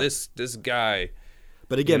people or this guy.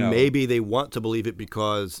 But again, maybe they want to believe it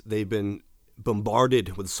because they've been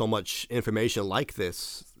bombarded with so much information like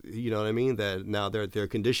this, you know what I mean, that now they're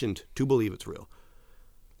conditioned to believe it's real.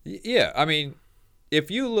 Yeah, I mean,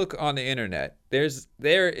 if you look on the internet,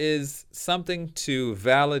 there is something to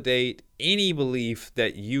validate any belief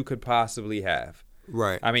that you could possibly have.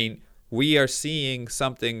 Right. I mean, we are seeing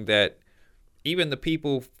something that even the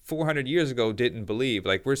people 400 years ago didn't believe.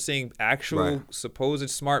 Like, we're seeing actual supposed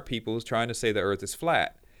smart people trying to say the earth is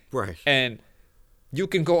flat. Right. And you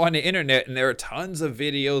can go on the internet and there are tons of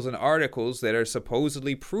videos and articles that are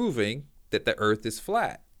supposedly proving that the earth is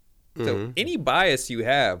flat. Mm-hmm. So any bias you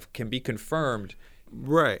have can be confirmed.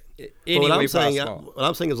 Right. What I'm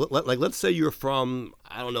saying is, like, let's say you're from,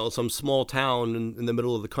 I don't know, some small town in the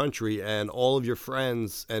middle of the country, and all of your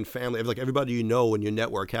friends and family, like everybody you know in your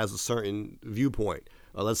network has a certain viewpoint.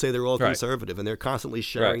 Let's say they're all conservative, and they're constantly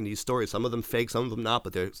sharing these stories. Some of them fake, some of them not,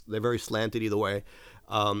 but they're very slanted either way.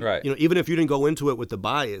 Even if you didn't go into it with the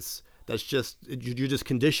bias, that's just you're just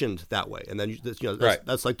conditioned that way, and then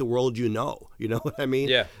that's like the world you know. You know what I mean?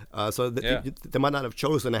 Yeah. They might not have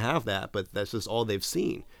chosen to have that, but that's just all they've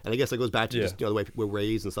seen. And I guess that goes back to just the way we're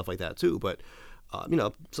raised and stuff like that too. But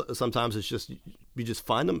sometimes it's just you just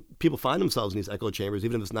people find themselves in these echo chambers,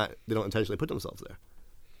 even if it's not they don't intentionally put themselves there.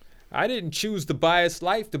 I didn't choose the biased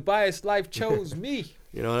life. The biased life chose me.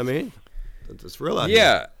 You know what I mean? It's real out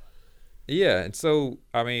here. Yeah, and so,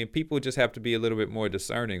 I mean, people just have to be a little bit more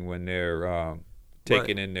discerning when they're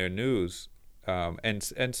taking in their news and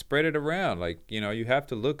spread it around. Like, you have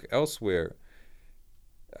to look elsewhere.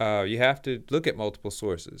 You have to look at multiple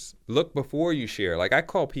sources. Look before you share. Like I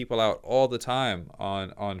call people out all the time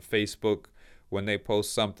on Facebook when they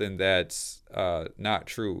post something that's not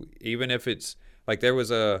true. Even if it's like there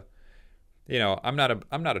was a, I'm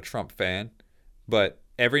not a Trump fan, but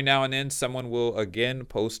every now and then someone will again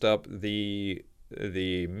post up the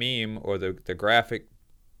meme or the graphic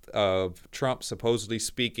of Trump supposedly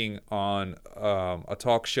speaking on a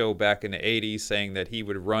talk show back in the 80s saying that he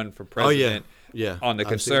would run for president on the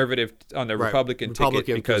conservative, on the Republican ticket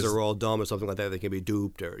because they're all dumb or something like that. They can be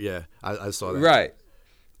duped or, I saw that. Right.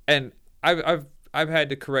 And I've had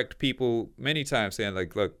to correct people many times saying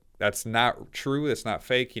like, look, that's not true. That's not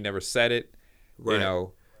fake. He never said it,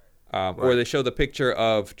 Or they show the picture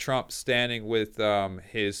of Trump standing with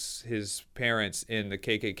his parents in the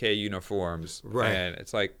KKK uniforms, and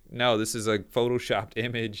it's like, no, this is a photoshopped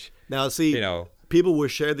image. Now, see, people will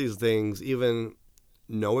share these things even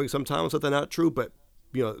knowing sometimes that they're not true, but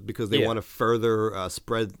because they want to further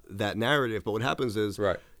spread that narrative. But what happens is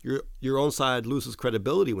your own side loses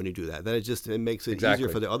credibility when you do that. Then it makes it easier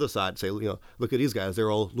for the other side to say, look at these guys,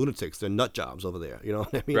 they're all lunatics, they're nut jobs over there. You know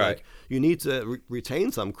what I mean? Like, you need to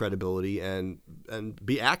retain some credibility and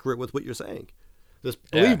be accurate with what you're saying.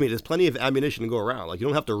 Believe me, there's plenty of ammunition to go around. Like, you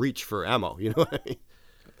don't have to reach for ammo. You know what I mean?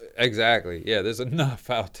 Exactly. Yeah, there's enough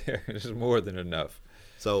out there. There's more than enough.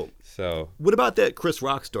 So what about that Chris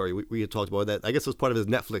Rock story we had talked about? That I guess was part of his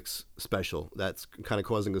Netflix special. That's kind of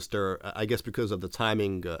causing a stir. I guess because of the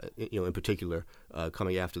timing, in particular,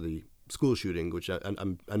 coming after the school shooting, which I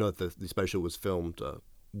know that the special was filmed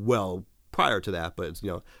well prior to that, but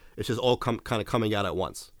it's just all kind of coming out at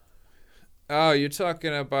once. Oh, you're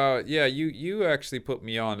talking about you actually put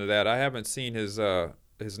me on to that. I haven't seen his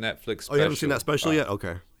Netflix special. Oh, you haven't seen that special yet?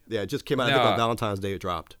 Okay. Yeah, it just came out. I think on Valentine's Day it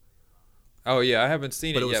dropped. Oh yeah, I haven't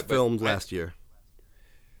seen it yet. But it was filmed last year.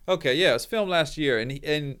 Okay, yeah, it was filmed last year,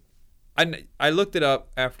 and I looked it up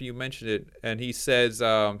after you mentioned it, and he says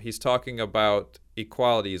he's talking about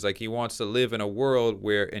equality. He's like he wants to live in a world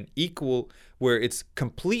where it's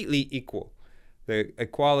completely equal. The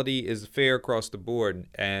equality is fair across the board,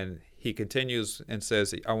 and he continues and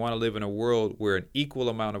says, I want to live in a world where an equal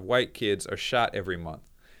amount of white kids are shot every month.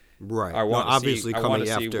 Right. I want to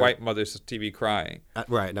see white mothers TV crying.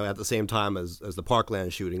 Right. Now, at the same time as the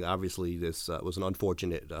Parkland shooting, obviously this was an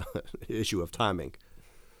unfortunate issue of timing.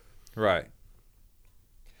 Right.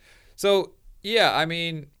 So, yeah, I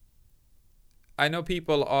mean, I know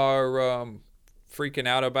people are freaking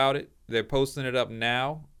out about it. They're posting it up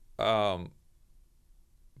now.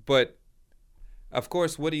 But, of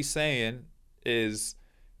course, what he's saying is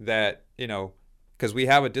that, because we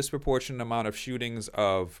have a disproportionate amount of shootings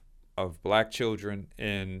of black children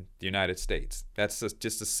in the United States. That's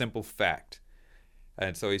just a simple fact.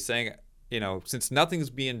 And so he's saying, since nothing's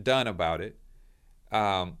being done about it,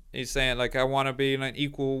 he's saying, like, I want to be in an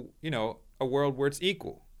equal, a world where it's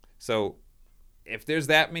equal. So if there's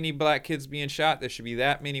that many black kids being shot, there should be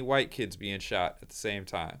that many white kids being shot at the same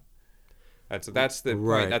time. That's the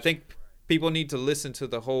point. And I think people need to listen to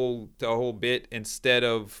the whole bit instead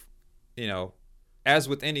of, as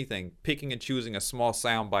with anything, picking and choosing a small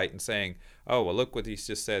soundbite and saying, oh, well, look what he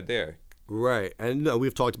just said there. Right. And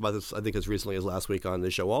we've talked about this, I think, as recently as last week on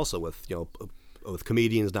this show also with, with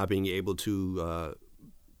comedians not being able to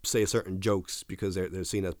say certain jokes because they're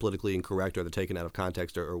seen as politically incorrect or they're taken out of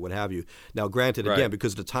context or what have you. Now, granted, again,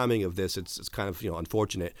 because of the timing of this, it's kind of,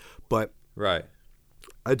 unfortunate. But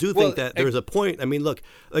I do think that there's a point. I mean, look,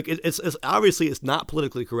 like it's obviously it's not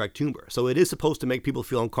politically correct humor, so it is supposed to make people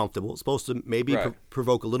feel uncomfortable. It's supposed to maybe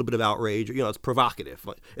provoke a little bit of outrage. It's provocative.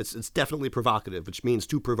 It's definitely provocative, which means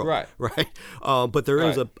to provoke, right? But there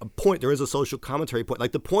is a point. There is a social commentary point.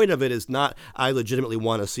 Like the point of it is not I legitimately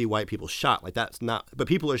want to see white people shot. Like that's not. But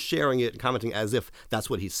people are sharing it and commenting as if that's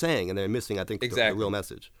what he's saying, and they're missing, I think, the real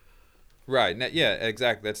message. Right. Yeah.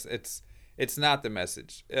 Exactly. It's not the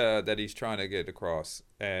message that he's trying to get across.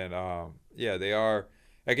 And, they are,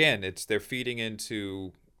 again, they're feeding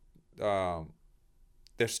into,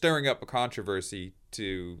 they're stirring up a controversy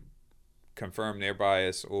to confirm their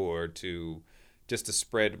bias or to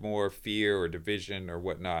spread more fear or division or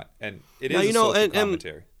whatnot. And it is a social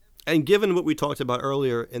commentary. And given what we talked about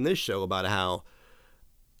earlier in this show about how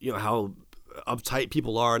uptight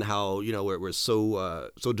people are and how we're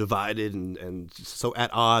so divided and so at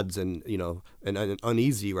odds and and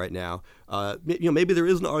uneasy right now, maybe there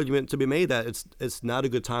is an argument to be made that it's not a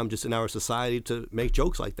good time just in our society to make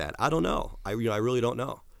jokes like that. I don't know. I really don't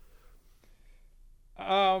know.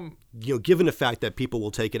 Given the fact that people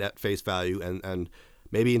will take it at face value and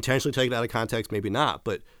maybe intentionally take it out of context, maybe not,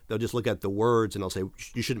 but they'll just look at the words and they'll say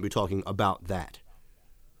you shouldn't be talking about that.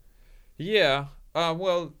 Yeah.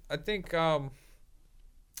 Well, I think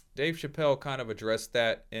Dave Chappelle kind of addressed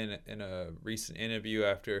that in a recent interview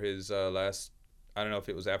after his last. I don't know if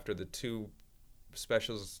it was after the two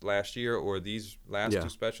specials last year or these last Yeah. two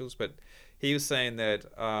specials, but he was saying that,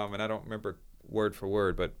 and I don't remember word for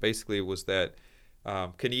word, but basically it was that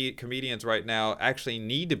comedians right now actually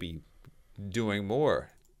need to be doing more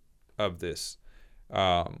of this.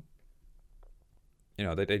 Um,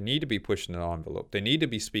 that they need to be pushing the envelope. They need to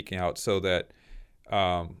be speaking out so that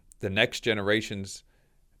the next generations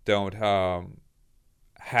don't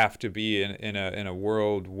have to be in a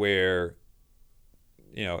world where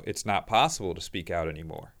it's not possible to speak out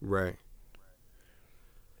anymore. Right.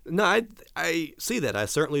 No, I see that. I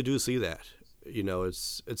certainly do see that.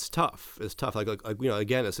 It's tough. It's tough. Like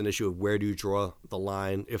again, it's an issue of where do you draw the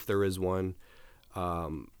line, if there is one.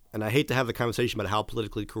 And I hate to have the conversation about how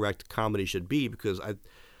politically correct comedy should be, because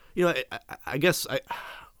I guess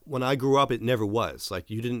when I grew up, it never was. Like,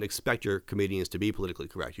 you didn't expect your comedians to be politically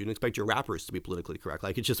correct. You didn't expect your rappers to be politically correct.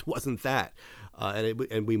 Like, it just wasn't that.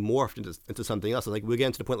 And we morphed into something else. And like, we're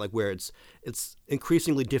getting to the point like where it's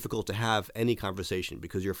increasingly difficult to have any conversation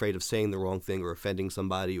because you're afraid of saying the wrong thing or offending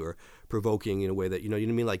somebody or provoking in a way that, you know what I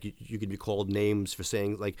mean? Like, you could be called names for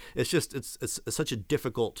saying, like, it's such a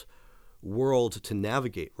difficult world to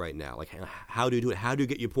navigate right now. Like, how do you do it? How do you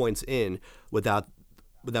get your points in without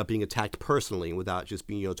being attacked personally and without just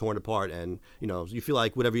being torn apart, and you feel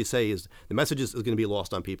like whatever you say is the message is going to be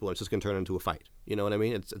lost on people and it's just going to turn into a fight. You know what I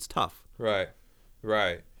mean? It's tough. Right.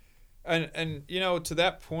 And to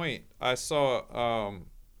that point, I saw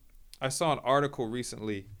an article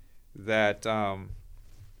recently that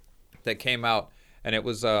that came out, and it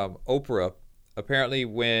was Oprah. Apparently,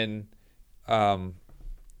 when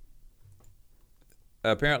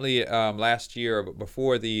last year,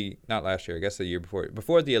 not last year, I guess the year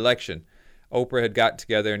before the election, Oprah had got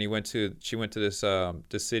together and she went to this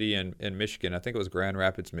city in Michigan. I think it was Grand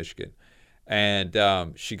Rapids, Michigan.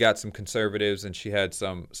 And she got some conservatives and she had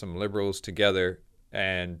some liberals together,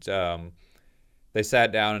 and they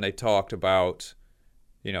sat down and they talked about,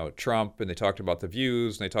 Trump, and they talked about the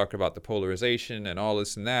views, and they talked about the polarization and all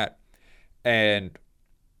this and that. And,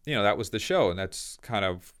 that was the show, and that's kind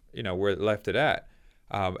of, where it left it at.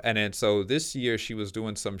 And then so this year she was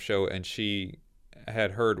doing some show, and she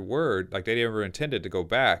had heard word, like they never intended to go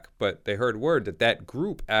back, but they heard word that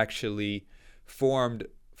group actually formed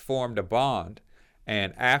a bond.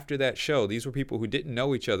 And after that show, these were people who didn't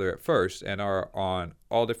know each other at first and are on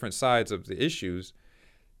all different sides of the issues.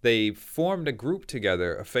 They formed a group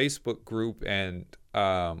together, a Facebook group and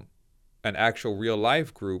an actual real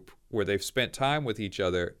life group where they've spent time with each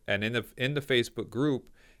other. And in the Facebook group,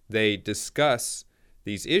 they discuss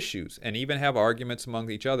these issues and even have arguments among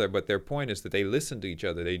each other. But their point is that they listen to each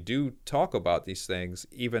other. They do talk about these things,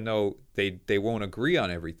 even though they won't agree on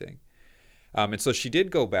everything. And so she did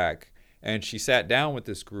go back and she sat down with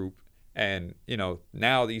this group, and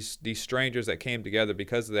now these strangers that came together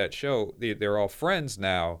because of that show, they're all friends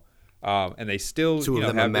now, and they still two of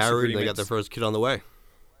them have are married. They got disagreements. their first kid on the way.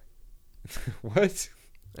 What?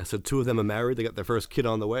 I said 2 of them are married. They got their first kid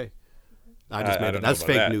on the way. I just I made don't that. know That's about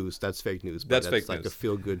fake that. news. That's fake news. But That's that's fake like news. a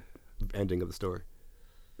feel good ending of the story.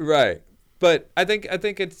 Right. But I think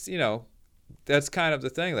it's that's kind of the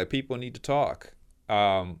thing, that people need to talk.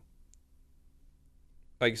 Like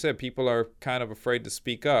you said, people are kind of afraid to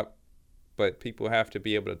speak up, but people have to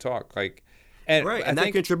be able to talk. Right, and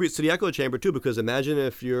that contributes to the echo chamber too, because imagine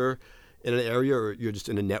if you're in an area or you're just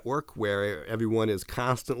in a network where everyone is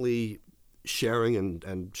constantly sharing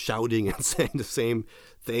and shouting and saying the same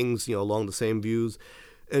things, along the same views,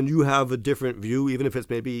 and you have a different view, even if it's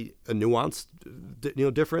maybe a nuanced,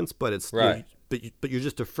 difference, but it's right. But you're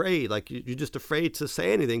just afraid, like you're just afraid to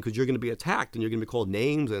say anything because you're going to be attacked and you're going to be called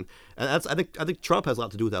names, and that's I think Trump has a lot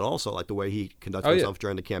to do with that also, like the way he conducted himself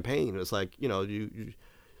during the campaign. It's like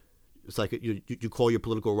it's like you call your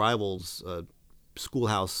political rivals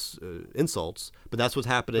schoolhouse insults, but that's what's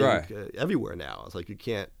happening everywhere now. It's like you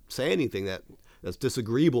can't say anything that's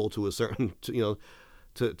disagreeable to a certain to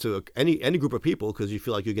any group of people because you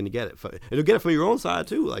feel like you're going to get it. And you'll get it from your own side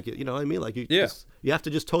too. Like, you know what I mean? Like you have to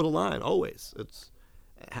just toe the line always.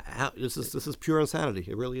 This is pure insanity.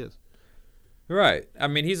 It really is. Right. I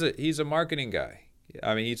mean, he's a marketing guy.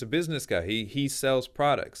 I mean, he's a business guy. He sells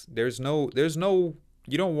products. There's no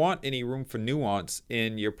you don't want any room for nuance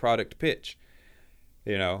in your product pitch,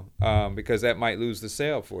 because that might lose the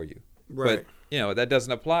sale for you. Right. But that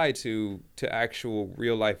doesn't apply to actual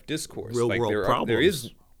real life discourse. Real world problems.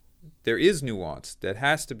 There is nuance that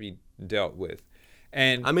has to be dealt with.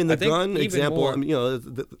 And I mean, the gun example. More, I mean,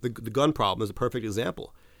 the gun problem is a perfect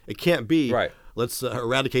example. It can't be Right. let's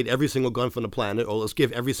eradicate every single gun from the planet, or let's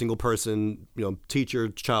give every single person, teacher,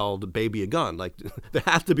 child, baby, a gun. Like there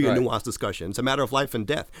has to be a Right. nuanced discussion. It's a matter of life and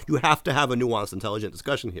death. You have to have a nuanced, intelligent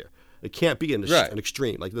discussion here. It can't be an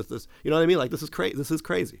extreme like this. You know what I mean? Like this is crazy. This is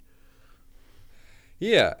crazy.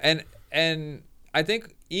 Yeah, and I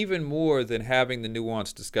think even more than having the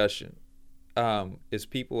nuanced discussion, is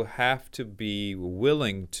people have to be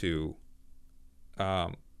willing to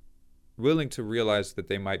realize that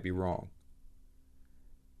they might be wrong,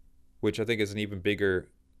 which I think is an even bigger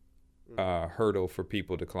hurdle for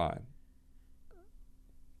people to climb.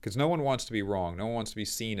 Because no one wants to be wrong. No one wants to be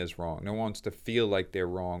seen as wrong. No one wants to feel like they're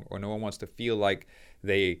wrong, or no one wants to feel like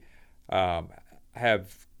they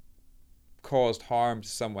have caused harm to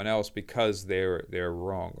someone else because they're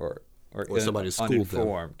wrong or somebody schooled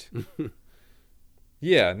uninformed.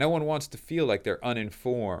 Yeah, no one wants to feel like they're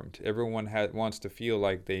uninformed. Everyone wants to feel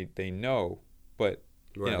like they know, but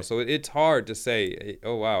Right. so it's hard to say,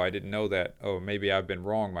 oh wow, I didn't know that. Oh, maybe I've been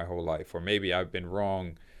wrong my whole life, or maybe I've been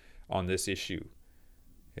wrong on this issue.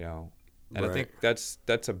 And Right. I think that's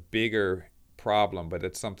a bigger problem, but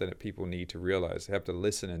it's something that people need to realize. They have to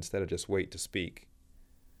listen instead of just wait to speak.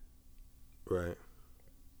 Right.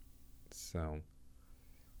 So,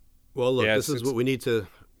 Well, look, yeah, this is what we need to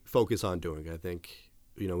focus on doing. I think,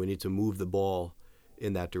 we need to move the ball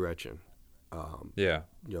in that direction. yeah,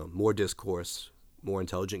 More discourse, more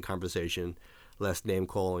intelligent conversation, less name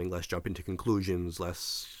calling, less jumping to conclusions,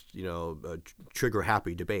 less, trigger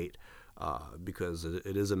happy debate, because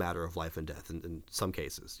it is a matter of life and death in some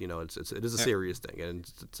cases. It is a serious thing,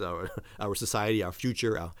 and it's our society, our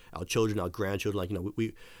future, our children, our grandchildren. Like,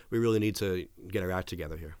 we really need to get our act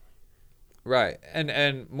together here. right.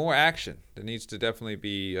 And more action. There needs to definitely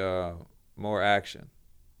be more action.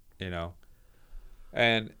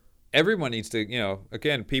 And everyone needs to,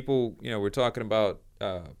 again, people, we're talking about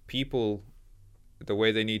people, the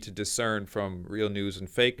way they need to discern from real news and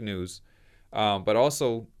fake news, but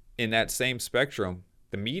also in that same spectrum,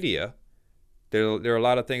 the media, there are a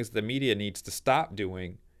lot of things the media needs to stop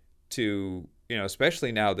doing to,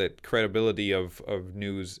 especially now that credibility of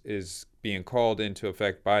news is being called into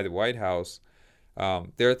effect by the White House.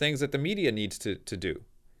 There are things that the media needs to do.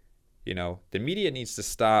 The media needs to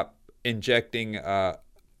stop injecting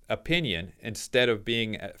opinion instead of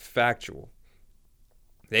being factual.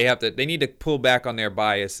 They need to pull back on their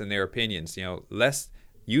bias and their opinions.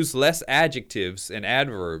 Use less adjectives and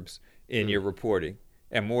adverbs in your reporting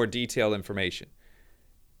and more detailed information.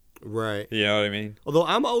 Right. You know what I mean? Although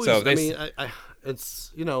I'm always,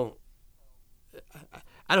 it's,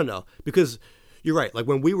 I don't know, because you're right. Like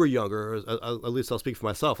when we were younger, at least I'll speak for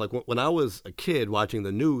myself. Like when I was a kid watching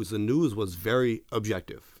the news was very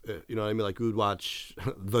objective. You know what I mean? Like we would watch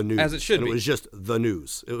the news. As it should and be. It was just the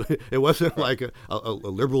news. It wasn't like a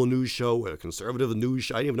liberal news show or a conservative news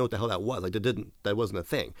show. I didn't even know what the hell that was. Like that wasn't a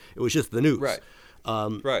thing. It was just the news. Right.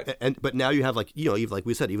 Right. But now you have even like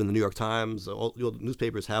we said, even the New York Times, all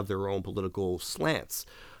newspapers have their own political slants.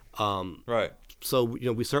 Right. So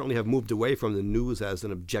we certainly have moved away from the news as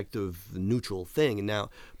an objective, neutral thing, and now,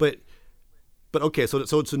 but okay, so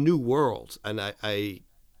it's a new world, and I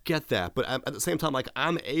get that, but at the same time, like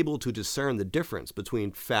I'm able to discern the difference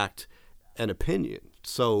between fact and opinion.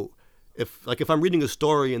 So if I'm reading a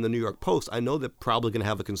story in the New York Post, I know they're probably going to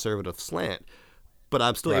have a conservative slant, but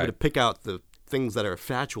I'm still able to pick out the things that are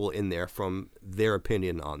factual in there from their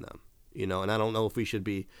opinion on them, and I don't know if we should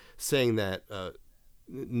be saying that.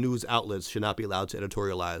 News outlets should not be allowed to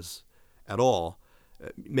editorialize at all.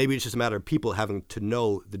 Maybe it's just a matter of people having to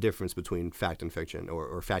know the difference between fact and fiction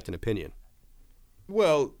or fact and opinion.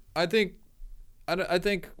 Well, I think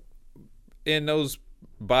in those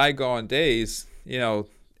bygone days,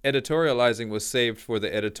 editorializing was saved for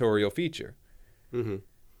the editorial feature. Mm-hmm.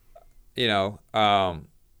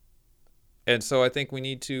 And so I think we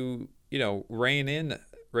need to, rein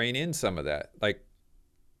in some of that. Like,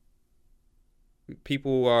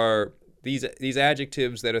 people are these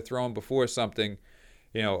adjectives that are thrown before something,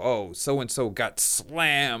 oh, so and so got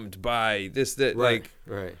slammed by this, that, right, like,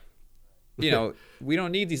 right. We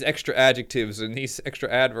don't need these extra adjectives and these extra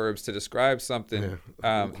adverbs to describe something.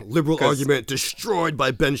 Yeah. Liberal argument destroyed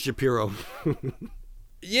by Ben Shapiro.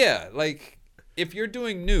 Yeah, like if you're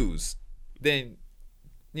doing news, then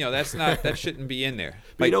that shouldn't be in there.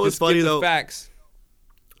 But like, what's funny though? Facts.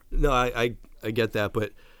 No, I get that,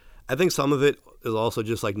 but I think some of it is also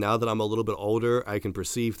just like now that I'm a little bit older, I can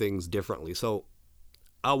perceive things differently. So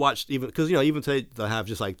I'll watch because even today they have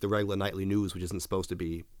just like the regular nightly news, which isn't supposed to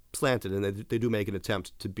be slanted, and they do make an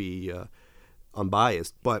attempt to be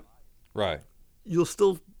unbiased, but right, you'll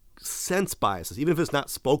still sense biases, even if it's not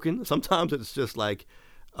spoken. Sometimes it's just like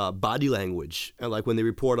body language, and like when they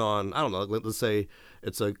report on, I don't know, let's say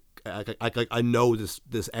it's I know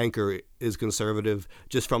this anchor is conservative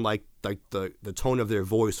just from like the tone of their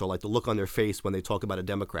voice or like the look on their face when they talk about a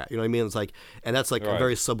Democrat. You know what I mean? It's like, and that's like a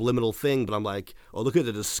very subliminal thing, but I'm like, oh, look at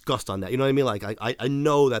the disgust on that. You know what I mean? Like I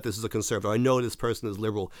know that this is a conservative. I know this person is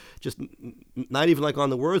liberal. Just not even like on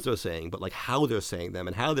the words they're saying, but like how they're saying them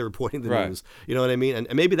and how they're reporting the news. You know what I mean?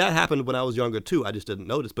 And maybe that happened when I was younger too. I just didn't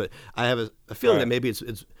notice. But I have a feeling that maybe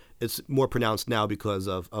it's more pronounced now because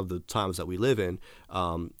of the times that we live in.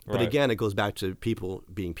 But again, it goes back to people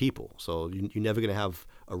being people. So you're never going to have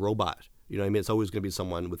a robot. You know what I mean? It's always going to be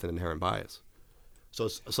someone with an inherent bias. So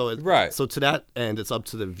to that end, it's up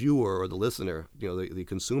to the viewer or the listener, you know, the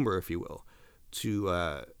consumer, if you will,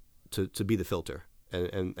 to be the filter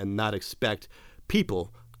and not expect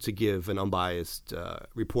people to give an unbiased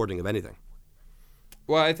reporting of anything.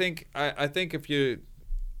 Well, I think if you,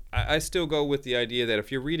 I still go with the idea that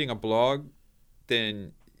if you're reading a blog,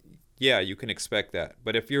 then yeah, you can expect that.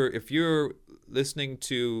 But if you're listening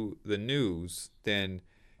to the news, then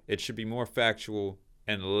it should be more factual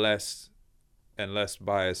and less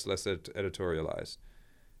biased, less editorialized.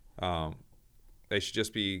 They should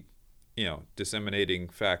just be, you know, disseminating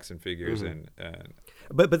facts and figures and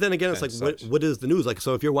But then again, it's like what is the news? Like,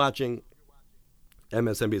 so if you're watching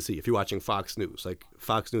MSNBC, if you're watching Fox News, like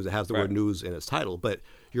Fox News, it has the word news in its title, but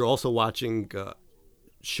you're also watching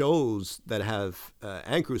shows that have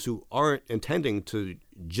anchors who aren't intending to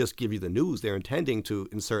just give you the news. They're intending to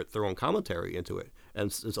insert their own commentary into it. And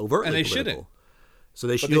it's overtly and they political. Shouldn't. So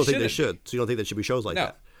you don't think they should? So you don't think there should be shows like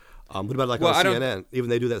that? What about like on CNN? Even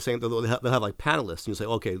they do that same. They'll have like panelists, and you say,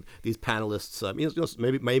 okay, these panelists.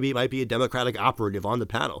 Maybe it might be a Democratic operative on the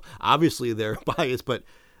panel. Obviously, they're biased, but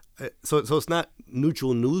so it's not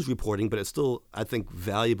neutral news reporting, but it's still, I think,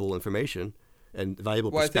 valuable information and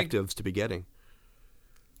valuable perspectives to be getting.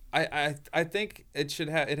 I think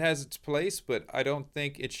it has its place, but I don't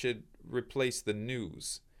think it should replace the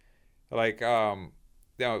news. Like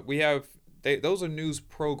we have those are news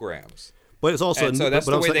programs. But it's also so that's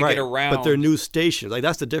the way they get around. But they're news stations. Like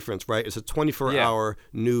that's the difference, right? It's a 24-hour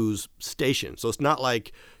news station. So it's not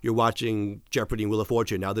like you're watching Jeopardy and Wheel of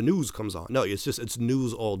Fortune. Now the news comes on. No, it's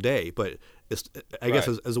news all day. But I guess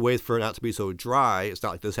as a way for it not to be so dry, it's not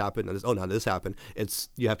like this happened and now this happened. It's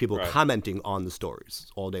you have people commenting on the stories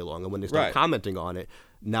all day long, and when they start commenting on it,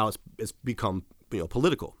 now it's become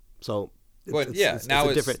political. So it's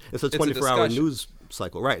a 24-hour news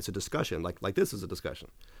cycle, right? It's a discussion. Like this is a discussion.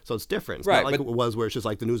 So it's different. It's not like it was where it's just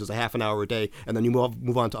like the news is a half an hour a day and then you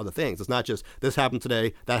move on to other things. It's not just this happened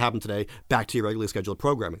today, that happened today, back to your regularly scheduled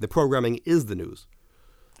programming. The programming is the news.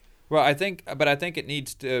 Well, I think it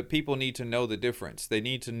needs to. People need to know the difference. They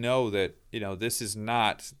need to know that this is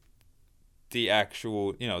not the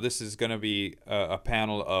actual. This is going to be a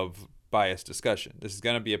panel of biased discussion. This is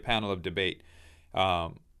going to be a panel of debate.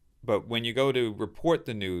 But when you go to report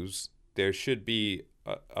the news, there should be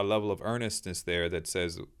a level of earnestness there that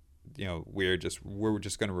says, we're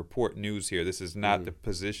just going to report news here. This is not the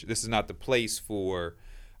position. This is not the place for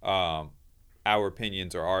our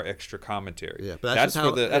opinions or our extra commentary. Yeah, but that's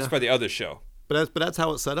for the other show. But that's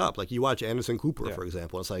how it's set up. Like you watch Anderson Cooper, for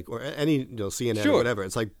example. It's like, or any CNN or whatever.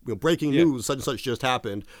 It's like breaking news. Such and such just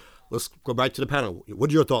happened. Let's go back to the panel. What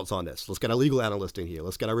are your thoughts on this? Let's get a legal analyst in here.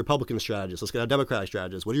 Let's get a Republican strategist. Let's get a Democratic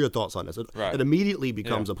strategist. What are your thoughts on this? It immediately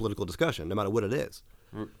becomes a political discussion, no matter what it is.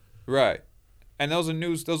 Right. And those are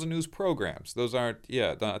news programs. Those aren't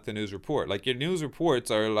not the news report. Like your news reports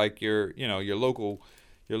are like your local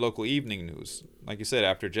evening news. Like you said,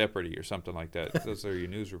 after Jeopardy or something like that. Those are your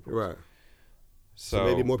news reports. Right. So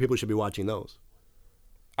maybe more people should be watching those.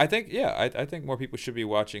 I think I think more people should be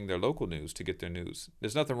watching their local news to get their news.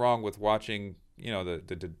 There's nothing wrong with watching,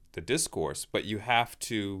 the discourse, but you have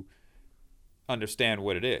to understand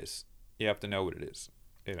what it is. You have to know what it is.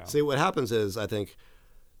 See, what happens is I think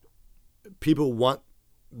people want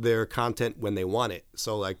their content when they want it.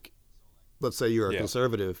 So like let's say you're a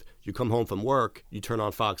conservative, you come home from work, you turn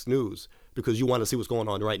on Fox News because you want to see what's going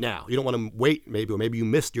on right now. You don't want to wait or maybe you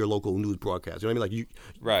missed your local news broadcast. You know what I mean?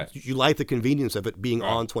 Like you like the convenience of it being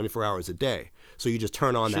on 24 hours a day. So you just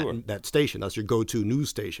turn on that station. That's your go-to news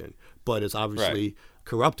station. But it's obviously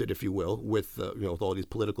corrupted, if you will, with with all these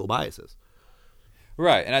political biases.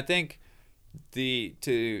 Right. And I think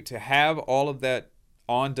to have all of that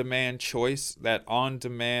on-demand choice, that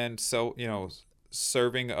on-demand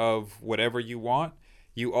serving of whatever you want,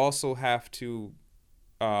 you also have to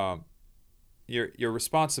your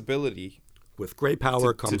responsibility. With great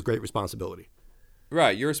power comes great responsibility.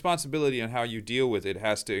 Right. Your responsibility on how you deal with it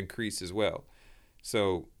has to increase as well.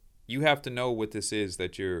 So you have to know what this is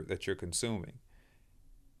that you're consuming.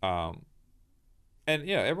 And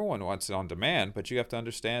everyone wants it on demand, but you have to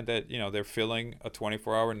understand that they're filling a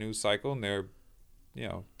 24-hour news cycle, and their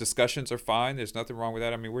discussions are fine. There's nothing wrong with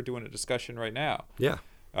that. I mean, we're doing a discussion right now. Yeah.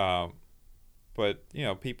 But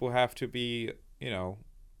people have to be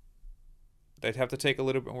they'd have to take a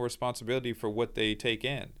little bit more responsibility for what they take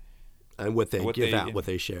in and what they give out, what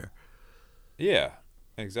they share. Yeah,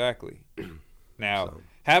 exactly. Now,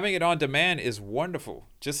 having it on demand is wonderful.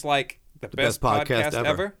 Just like the best podcast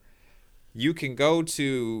ever. You can go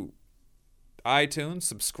to iTunes,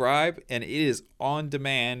 subscribe, and it is on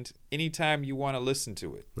demand anytime you want to listen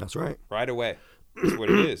to it. That's right. Right away. That's what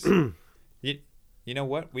it is. You know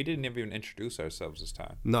what? We didn't even introduce ourselves this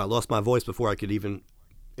time. No, I lost my voice before I could even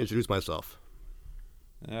introduce myself.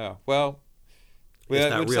 Yeah. Well, we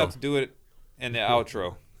just have to do it in the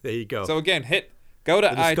outro. There you go. So again, go to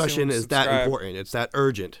iTunes. The discussion is subscribe. that important. It's that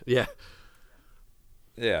urgent. Yeah.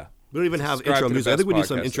 Yeah. We don't even have intro music. I think we need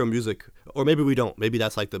some intro music, or maybe we don't. Maybe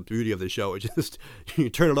that's like the beauty of the show. It's just you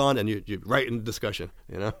turn it on and you're right in the discussion.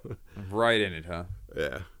 Right in it, huh?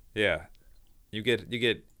 Yeah. Yeah. You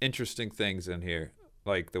get interesting things in here,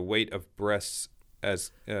 like the weight of breasts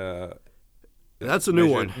as that's a new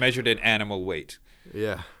one measured in animal weight.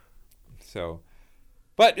 Yeah. So,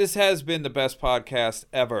 but this has been the best podcast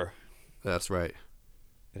ever. That's right.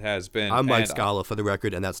 It has been. I'm Mike Scala, for the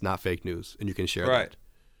record, and that's not fake news, and you can share that.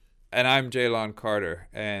 And I'm Jaylon Carter,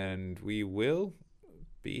 and we will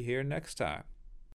be here next time.